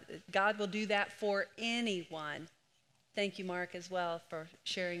God will do that for anyone. Thank you, Mark, as well, for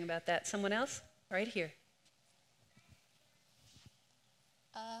sharing about that. Someone else? Right here.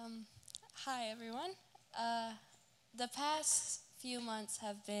 Hi, everyone. The past few months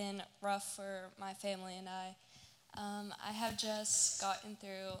have been rough for my family and I. I have just gotten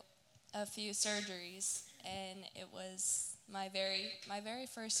through a few surgeries, and it was my very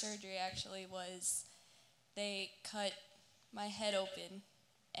first surgery. Actually, was they cut my head open,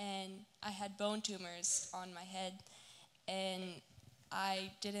 and I had bone tumors on my head, and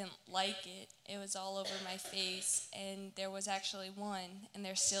I didn't like it. It was all over my face, and there was actually one, and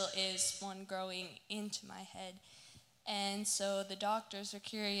there still is one growing into my head. And so the doctors are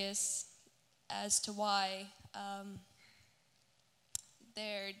curious as to why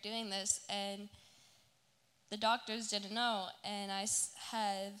they're doing this, and the doctors didn't know, and I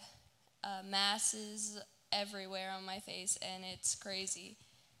have masses everywhere on my face, and it's crazy.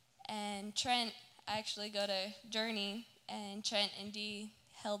 And Trent, I actually go to Journey, and Trent and Dee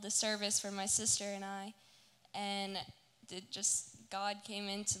held a service for my sister and I, and God came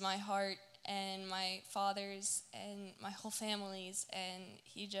into my heart and my father's and my whole family's, and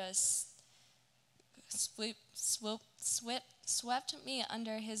He just swept me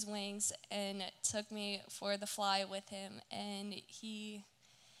under His wings and took me for the fly with Him, and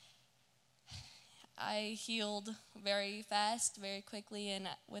I healed very fast, very quickly, and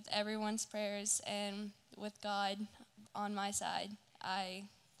with everyone's prayers and with God on my side, I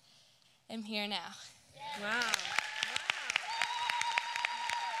am here now. Wow.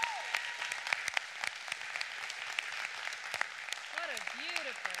 What a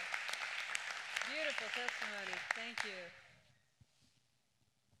beautiful testimony. Thank you.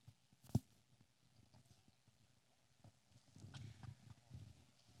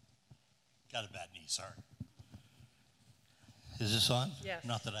 Got a bad knee, sorry. Is this on? Yes.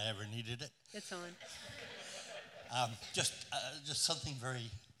 Not that I ever needed it. It's on. Just something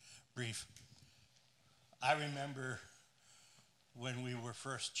very brief. I remember when we were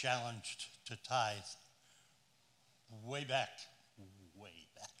first challenged to tithe, way back.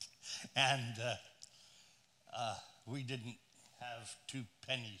 And we didn't have 2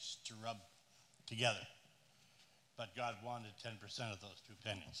 pennies to rub together, but God wanted 10% of those 2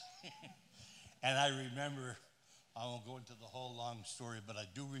 pennies. And I remember, I won't go into the whole long story, but I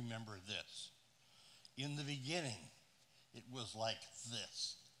do remember this. In the beginning, it was like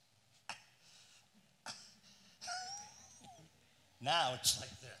this. Now it's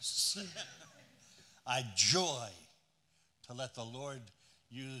like this. I joy to let the Lord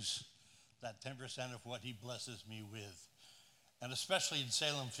use that 10% of what he blesses me with. And especially in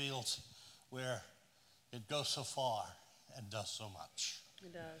Salem Fields, where it goes so far and does so much.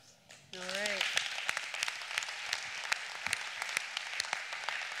 It does. All right.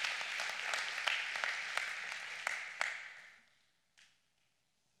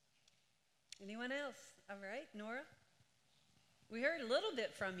 Anyone else? All right, Nora? We heard a little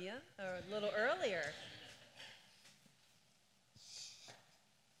bit from you, or a little earlier.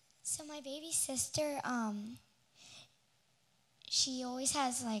 So my baby sister, she always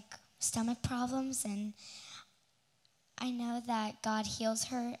has like stomach problems, and I know that God heals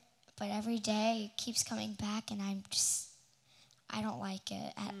her, but every day it keeps coming back, and I don't like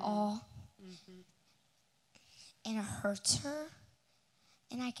it at all. Mm-hmm. And it hurts her,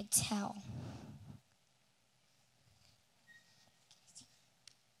 and I could tell.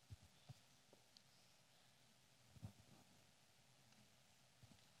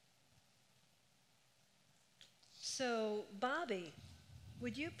 So, Bobby,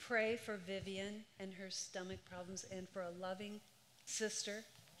 would you pray for Vivian and her stomach problems and for a loving sister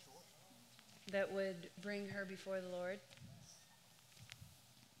that would bring her before the Lord?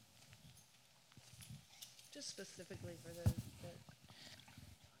 Just specifically for those that...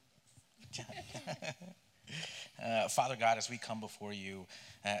 Father God, as we come before you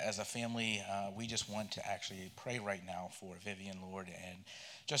as a family, we just want to actually pray right now for Vivian, Lord, and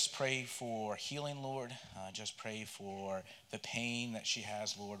just pray for healing, Lord. Just pray for the pain that she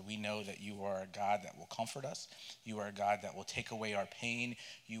has, Lord. We know that you are a God that will comfort us. You are a God that will take away our pain.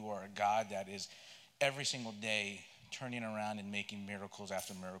 You are a God that is every single day turning around and making miracles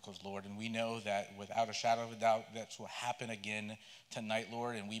after miracles, Lord. And we know that without a shadow of a doubt, that's what happened again tonight,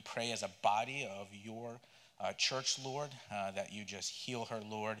 Lord. And we pray as a body of your church, Lord, that you just heal her,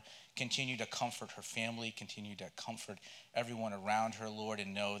 Lord. Continue to comfort her family. Continue to comfort everyone around her, Lord,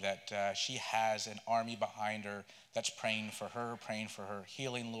 and know that she has an army behind her that's praying for her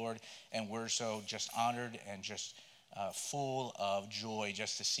healing, Lord. And we're so just honored and just full of joy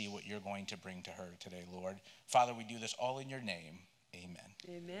just to see what you're going to bring to her today, Lord. Father, we do this all in your name. Amen.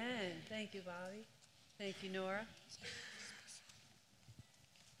 Amen. Thank you, Bobby. Thank you, Nora.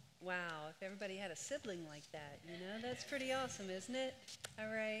 Wow, if everybody had a sibling like that, that's pretty awesome, isn't it?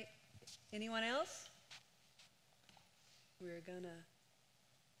 All right. Anyone else? We're going to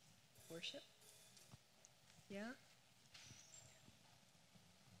worship. Yeah?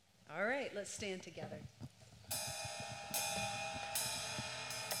 All right, let's stand together.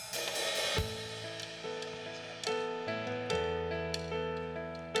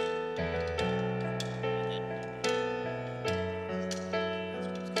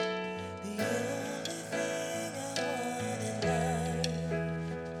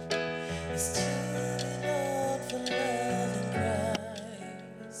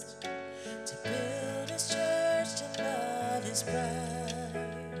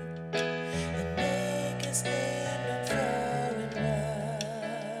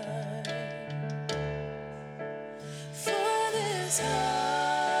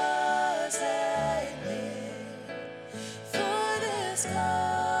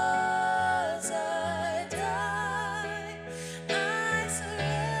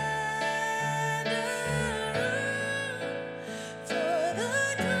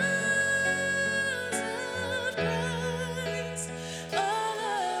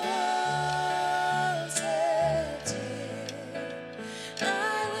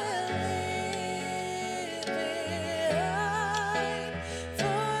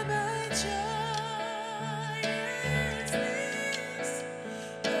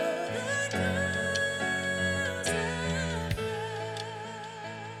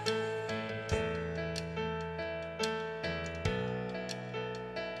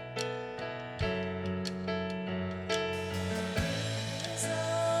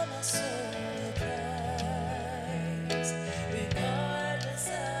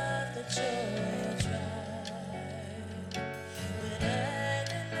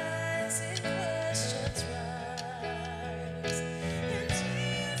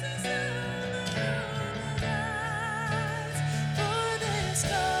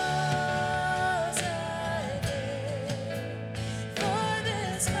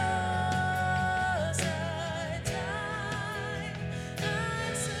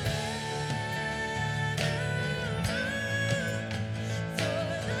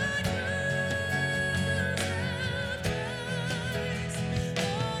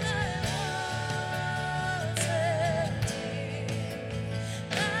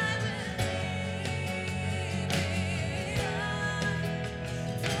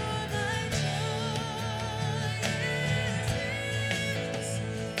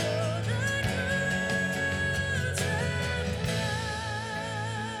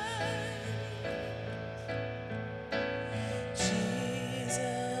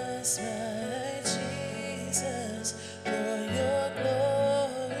 Jesus, for your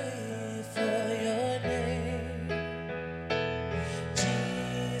glory, for your name.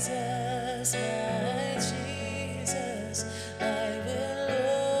 Jesus, my Jesus, I will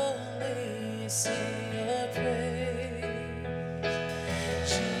only sing your praise.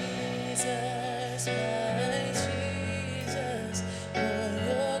 Jesus, my Jesus, for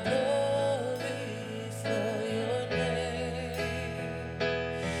your glory, for your name.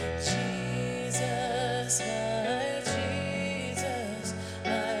 Jesus, my Jesus, I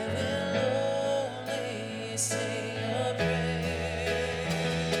will only sing your praise.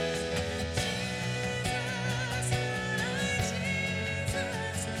 Jesus, my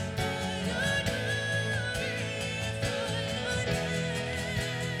Jesus, for your glory, for your name.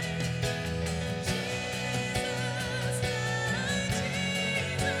 Jesus, my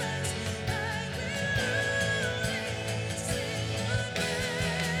Jesus, I will only sing your praise.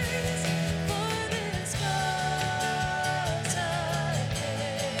 For this cause I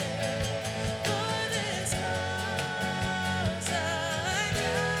live, for this cause I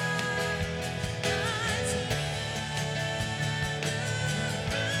die. I surrender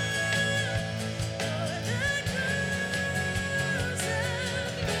for the cause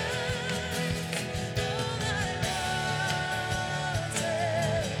of Christ. All I was empty, I will leave behind. For my joy is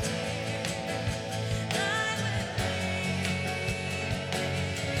this, for the cause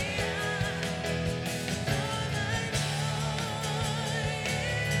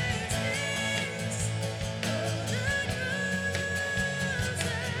of Christ.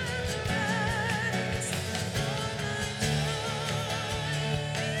 For my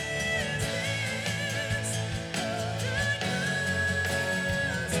joy is this, for the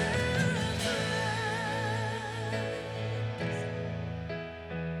cause of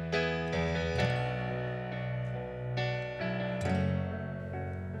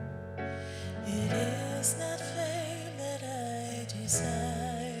It is not fame that I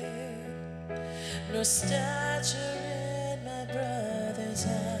desire, nor stature in my brother's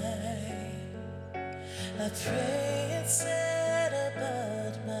eye. I pray it's said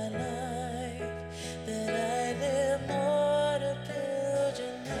about my life that I live more to build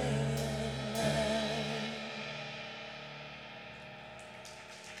your name high.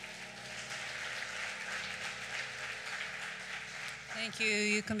 Thank you.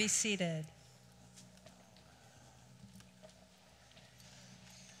 You can be seated.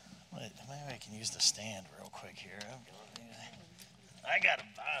 Wait, maybe I can use the stand real quick here. I got a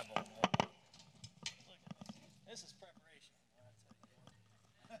Bible. This is preparation.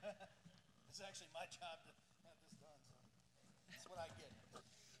 I tell you. It's actually my job to have this done, so that's what I get.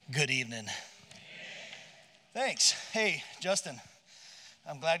 Good evening. Thanks. Hey, Justin.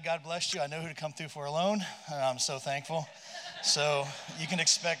 I'm glad God blessed you. I know who to come through for alone, and I'm so thankful. So you can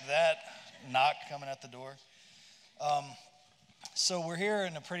expect that knock coming at the door. So we're here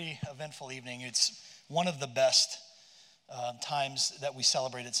in a pretty eventful evening. It's one of the best times that we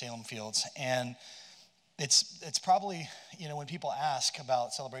celebrate at Salem Fields. And it's probably, when people ask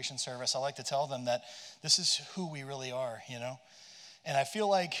about celebration service, I like to tell them that this is who we really are, And I feel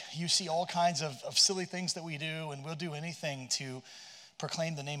like you see all kinds of silly things that we do, and we'll do anything to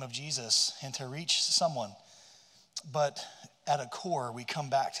proclaim the name of Jesus and to reach someone. But at a core, we come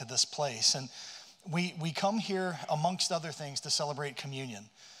back to this place. And we come here, amongst other things, to celebrate communion.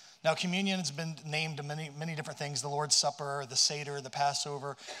 Now, communion has been named to many different things, the Lord's Supper, the Seder, the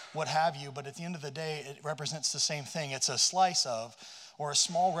Passover, what have you. But at the end of the day, it represents the same thing. It's a slice of, or a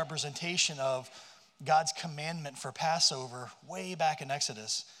small representation of, God's commandment for Passover way back in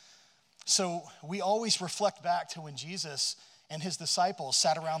Exodus. So we always reflect back to when Jesus and his disciples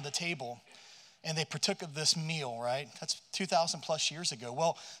sat around the table and they partook of this meal, right? That's 2,000 plus years ago.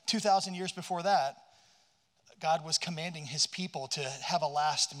 Well, 2,000 years before that, God was commanding his people to have a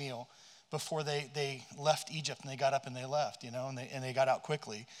last meal before they left Egypt, and they got up and they left, and they got out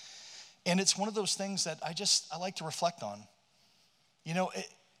quickly. And it's one of those things that I like to reflect on.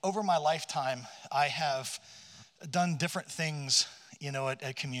 Over my lifetime, I have done different things,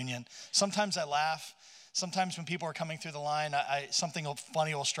 at communion. Sometimes I laugh. Sometimes when people are coming through the line, something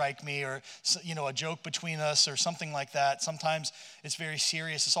funny will strike me, or a joke between us or something like that. Sometimes it's very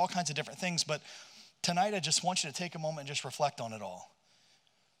serious. It's all kinds of different things. But tonight, I just want you to take a moment and just reflect on it all.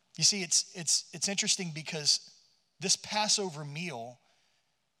 You see, it's interesting because this Passover meal,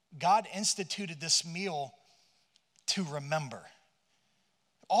 God instituted this meal to remember.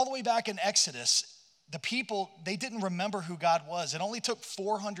 All the way back in Exodus, the people, they didn't remember who God was. It only took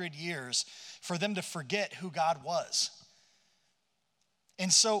 400 years for them to forget who God was. And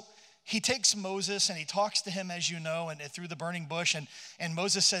so he takes Moses and he talks to him, as you know, and through the burning bush. And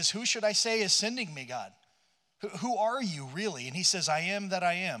Moses says, who should I say is sending me, God? Who are you really? And he says, I am that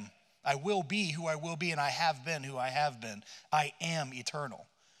I am. I will be who I will be, and I have been who I have been. I am eternal.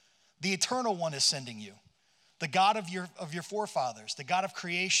 The eternal one is sending you. The God of your forefathers, the God of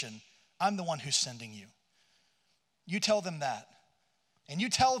creation, I'm the one who's sending you. You tell them that. And you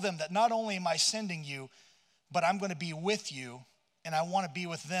tell them that not only am I sending you, but I'm going to be with you, and I want to be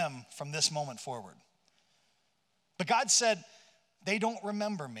with them from this moment forward. But God said, they don't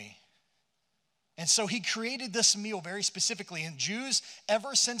remember me. And so he created this meal very specifically. And Jews,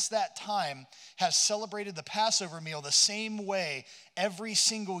 ever since that time, have celebrated the Passover meal the same way every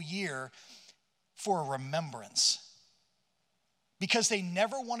single year for a remembrance. Because they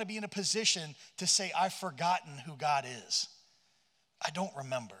never want to be in a position to say, I've forgotten who God is. I don't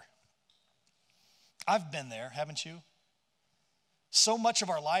remember. I've been there, haven't you? So much of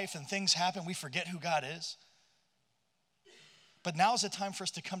our life and things happen, we forget who God is. But now is the time for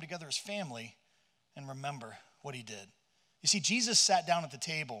us to come together as family and remember what he did. You see, Jesus sat down at the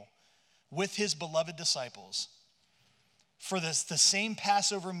table with his beloved disciples for the same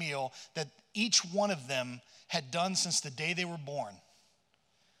Passover meal that each one of them had done since the day they were born.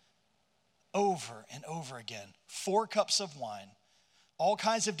 Over and over again. 4 cups of wine, all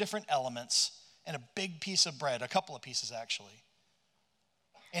kinds of different elements, and a big piece of bread, a couple of pieces actually.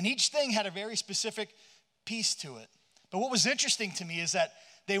 And each thing had a very specific piece to it. But what was interesting to me is that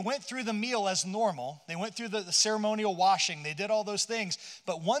they went through the meal as normal. They went through the ceremonial washing. They did all those things.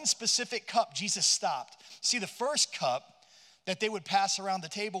 But one specific cup, Jesus stopped. See, the first cup that they would pass around the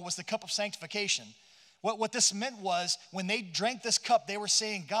table was the cup of sanctification. What this meant was when they drank this cup, they were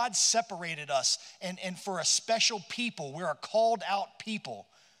saying, God separated us and for a special people. We're a called out people.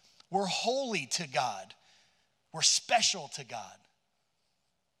 We're holy to God. We're special to God.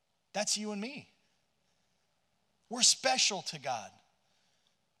 That's you and me. We're special to God.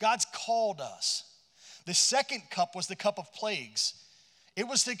 God's called us. The second cup was the cup of plagues. It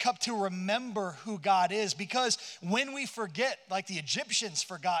was the cup to remember who God is, because when we forget, like the Egyptians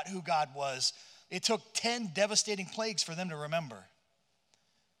forgot who God was, it took 10 devastating plagues for them to remember.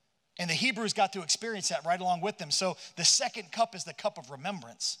 And the Hebrews got to experience that right along with them. So the second cup is the cup of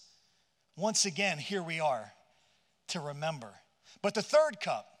remembrance. Once again, here we are to remember. But the third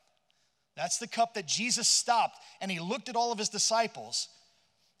cup, that's the cup that Jesus stopped and he looked at all of his disciples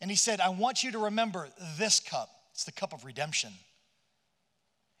and he said, I want you to remember this cup. It's the cup of redemption.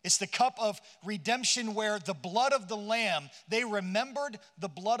 It's the cup of redemption where the blood of the Lamb, they remembered the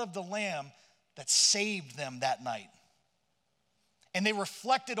blood of the Lamb that saved them that night. And they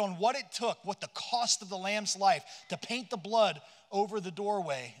reflected on what it took, what the cost of the Lamb's life to paint the blood over the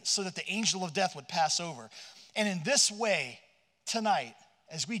doorway so that the angel of death would pass over. And in this way, tonight,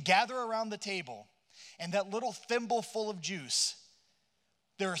 as we gather around the table and that little thimble full of juice,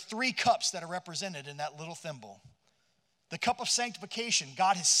 there are 3 cups that are represented in that little thimble. The cup of sanctification,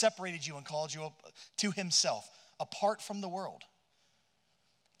 God has separated you and called you to himself, apart from the world.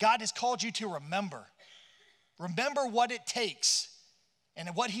 God has called you to remember. Remember what it takes and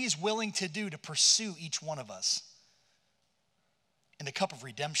what he is willing to do to pursue each one of us. And the cup of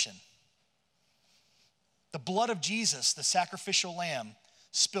redemption. The blood of Jesus, the sacrificial lamb,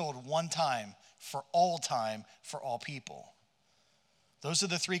 spilled one time, for all people. Those are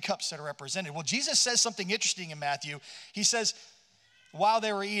the 3 cups that are represented. Well, Jesus says something interesting in Matthew. He says, while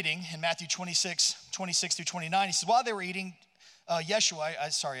they were eating, in Matthew 26 through 29, he says, while they were eating, Yeshua,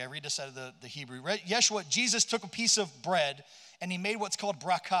 I read this out of the Hebrew. Yeshua, Jesus took a piece of bread and he made what's called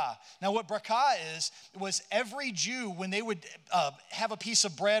bracha. Now what bracha was every Jew, when they would have a piece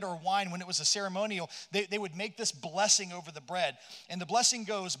of bread or wine, when it was a ceremonial, they would make this blessing over the bread. And the blessing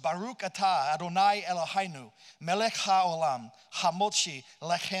goes, Baruch atah Adonai Eloheinu, melech haolam, hamotzi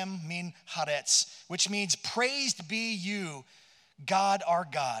lechem min haaretz, which means praised be you, God our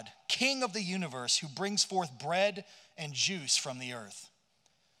God, King of the universe, who brings forth bread and juice from the earth.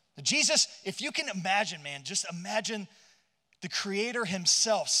 Now, Jesus, if you can imagine, man, just imagine the Creator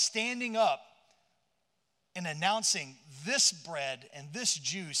himself standing up and announcing, this bread and this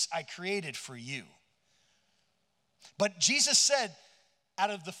juice I created for you. But Jesus said,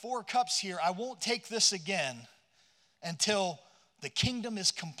 out of the 4 cups here, I won't take this again until the kingdom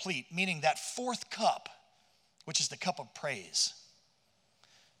is complete, meaning that 4th cup, which is the cup of praise.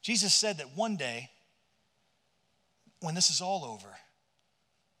 Jesus said that one day, when this is all over,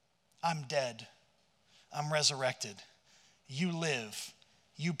 I'm dead, I'm resurrected, you live,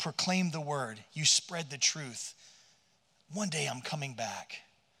 you proclaim the word, you spread the truth. One day I'm coming back.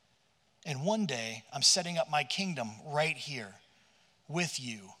 And one day I'm setting up my kingdom right here with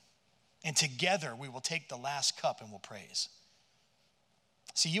you And together we will take the last cup and we'll praise.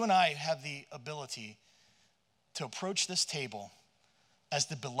 See, you and I have the ability to approach this table as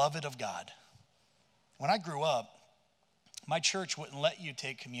the beloved of God. When I grew up, my church wouldn't let you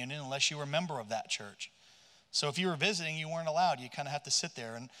take communion unless you were a member of that church. So if you were visiting, you weren't allowed. You kind of have to sit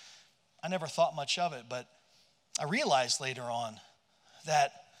there. And I never thought much of it, but I realized later on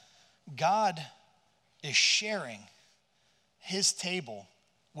that God is sharing his table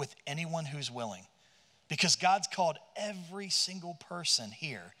with anyone who's willing, because God's called every single person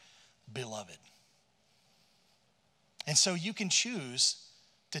here beloved. And so you can choose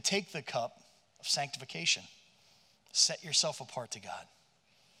to take the cup of sanctification, set yourself apart to God.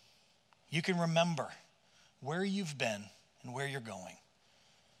 You can remember where you've been and where you're going.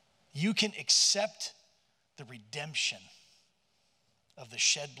 You can accept the redemption of the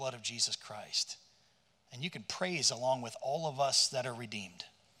shed blood of Jesus Christ. And you can praise along with all of us that are redeemed.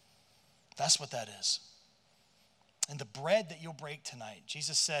 That's what that is. And the bread that you'll break tonight,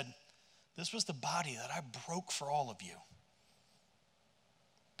 Jesus said, this was the body that I broke for all of you.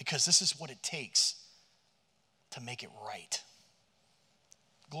 Because this is what it takes to make it right.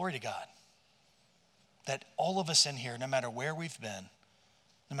 Glory to God. That all of us in here, no matter where we've been,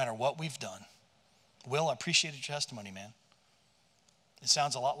 no matter what we've done. Will, I appreciated your testimony, man. It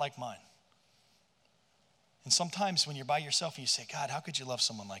sounds a lot like mine. And sometimes when you're by yourself and you say, God, how could you love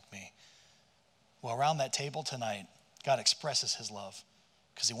someone like me? Well, around that table tonight, God expresses his love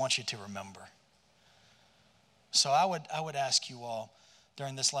because he wants you to remember. So I would ask you all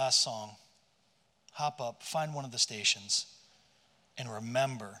during this last song, hop up, find one of the stations, and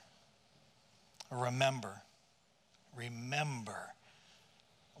remember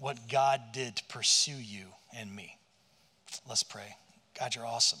what God did to pursue you and me. Let's pray. God, you're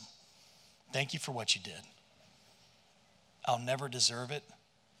awesome. Thank you for what you did. I'll never deserve it.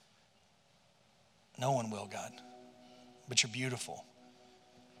 No one will, God. But you're beautiful.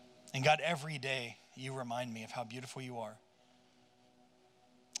 And God, every day you remind me of how beautiful you are.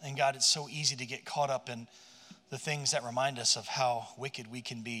 And God, it's so easy to get caught up in the things that remind us of how wicked we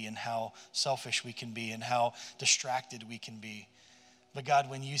can be and how selfish we can be and how distracted we can be. But God,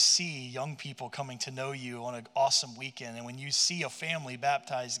 when you see young people coming to know you on an awesome weekend, and when you see a family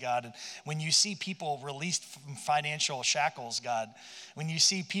baptized, God, and when you see people released from financial shackles, God, when you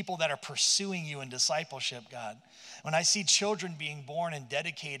see people that are pursuing you in discipleship, God, when I see children being born and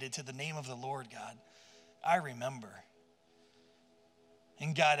dedicated to the name of the Lord, God, I remember.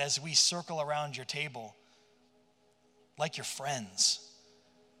 And God, as we circle around your table like your friends,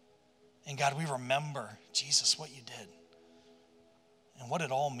 and God, we remember, Jesus, what you did. And what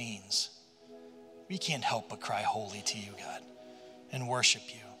it all means. We can't help but cry holy to you, God, and worship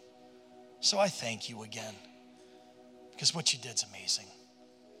you. So I thank you again, because what you did is amazing.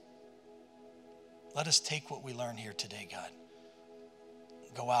 Let us take what we learn here today, God.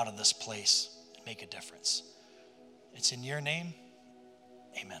 Go out of this place and make a difference. It's in your name,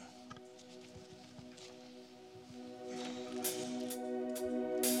 amen.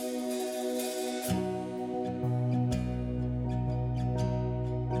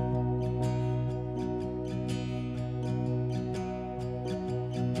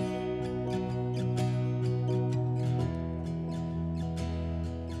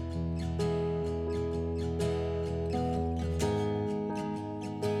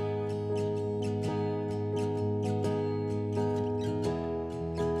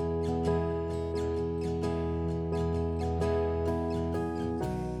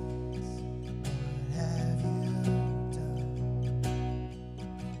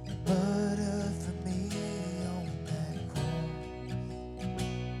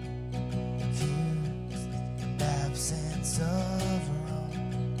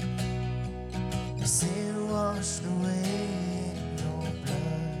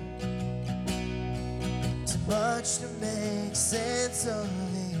 Much to make sense of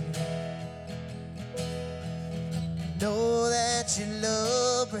it. Know that your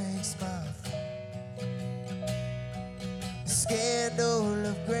love breaks my faith. The scandal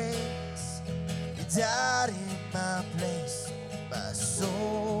of grace, you died in my place. My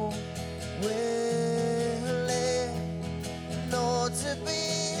soul will live, Lord, to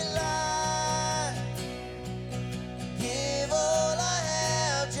be alive. Give all I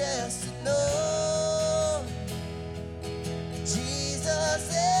have just to know.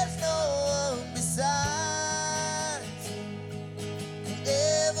 There's no one besides you.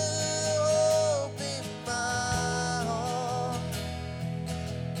 Whoever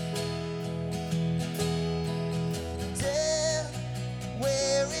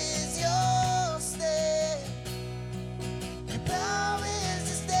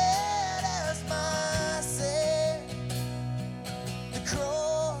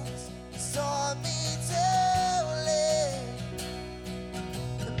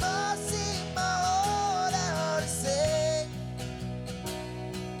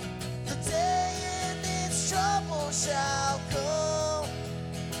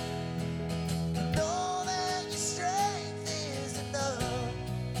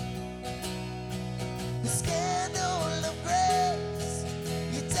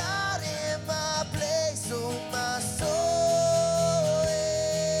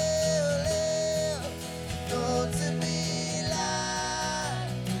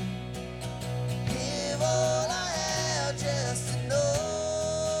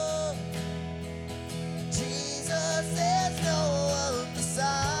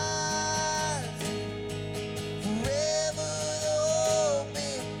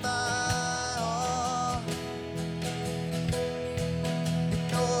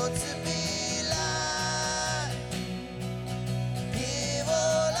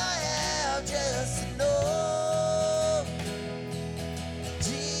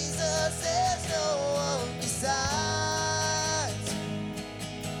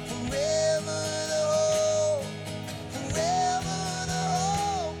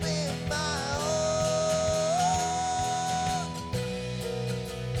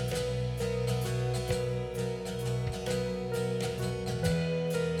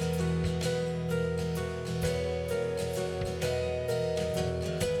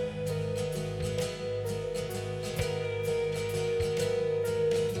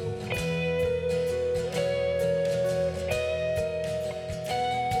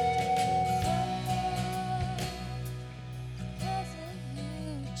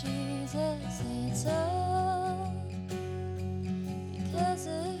Jesus, it's all because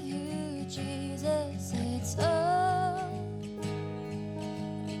of you, Jesus, it's all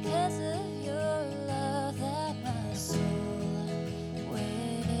because of your love that my soul will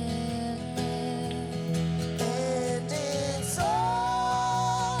live. And it's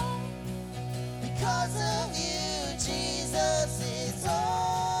all because of you, Jesus. It's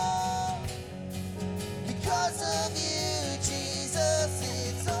all because of you, Jesus.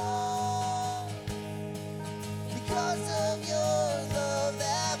 It's all because of your love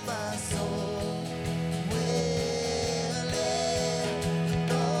that my soul will live.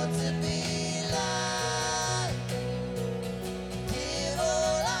 Born to be like, give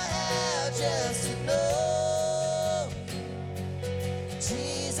all I have just to know,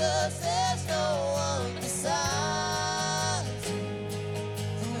 Jesus, there's no one besides you.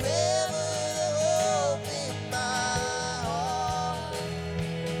 Forever the hope in my heart.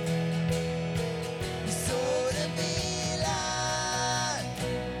 So to be like,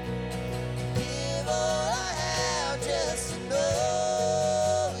 give all I have just to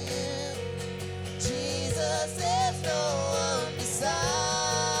know you. Jesus, there's no one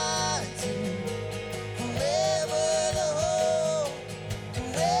besides you. Forever the hope,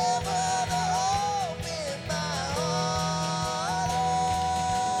 forever the hope in my heart.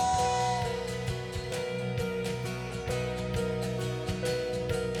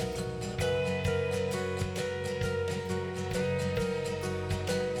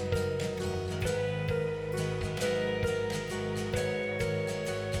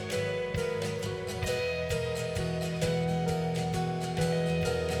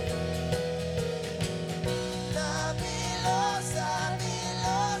 I'd be lost, I'd be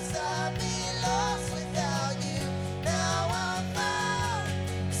lost, I'd be lost without you. Now I'm found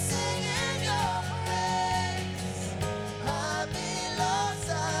singing your praise. I'd be lost,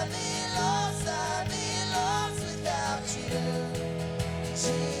 I'd be lost, I'd be lost without you,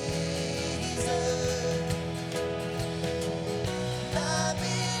 Jesus. I'd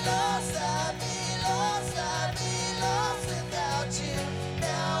be lost, I'd be lost, I'd be lost without you.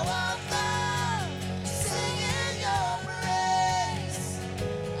 Now I'm found singing your praise.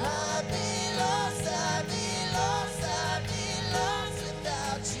 I'd be lost, I'd be lost, I'd be lost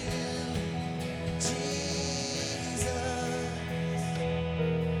without you, Jesus.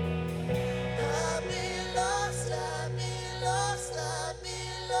 I'd be lost, I'd be lost, I'd be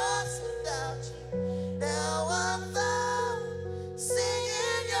lost without you. Now I'm found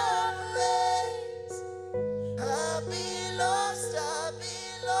singing your praise. I'd be lost, I'd be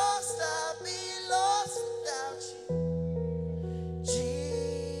lost, I'd be lost without you,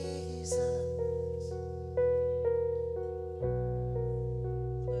 Jesus.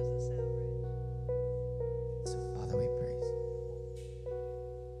 So, Father, we praise you.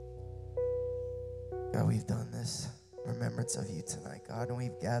 God, we've done this remembrance of you tonight, God, and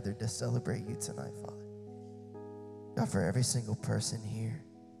we've gathered to celebrate you tonight, Father. God, for every single person here,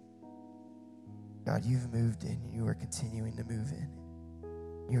 God, you've moved in, and you are continuing to move in.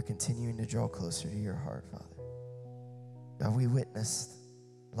 You're continuing to draw closer to your heart, Father. God, we witnessed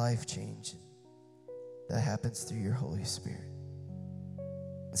life change that happens through your Holy Spirit.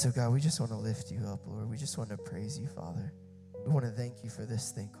 And so, God, we just want to lift you up, Lord. We just want to praise you, Father. We want to thank you for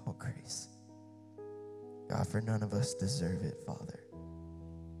this thing called grace. God, for none of us deserve it, Father.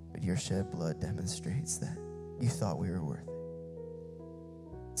 But your shed blood demonstrates that you thought we were worth it.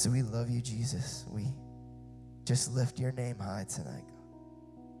 So we love you, Jesus. We just lift your name high tonight, God.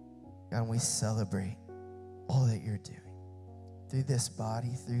 God, and we celebrate all that you're doing through this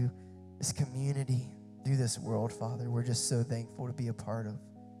body, through this community, through this world, Father. We're just so thankful to be a part of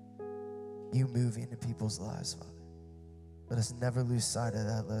you moving in people's lives, Father. Let us never lose sight of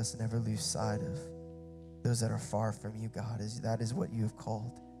that. Let us never lose sight of those that are far from you, God. That is what you have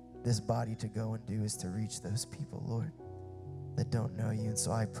called this body to go and do, is to reach those people, Lord, that don't know you. And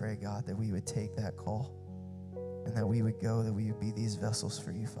so I pray, God, that we would take that call and that we would go, that we would be these vessels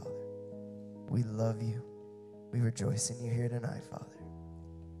for you, Father. We love you. We rejoice in you here tonight, Father.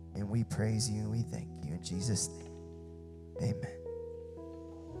 And we praise you and we thank you in Jesus' name. Amen.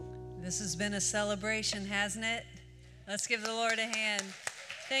 This has been a celebration, hasn't it? Let's give the Lord a hand.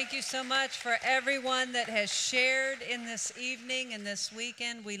 Thank you so much for everyone that has shared in this evening and this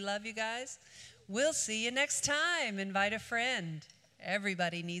weekend. We love you guys. We'll see you next time. Invite a friend.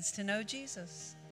 Everybody needs to know Jesus.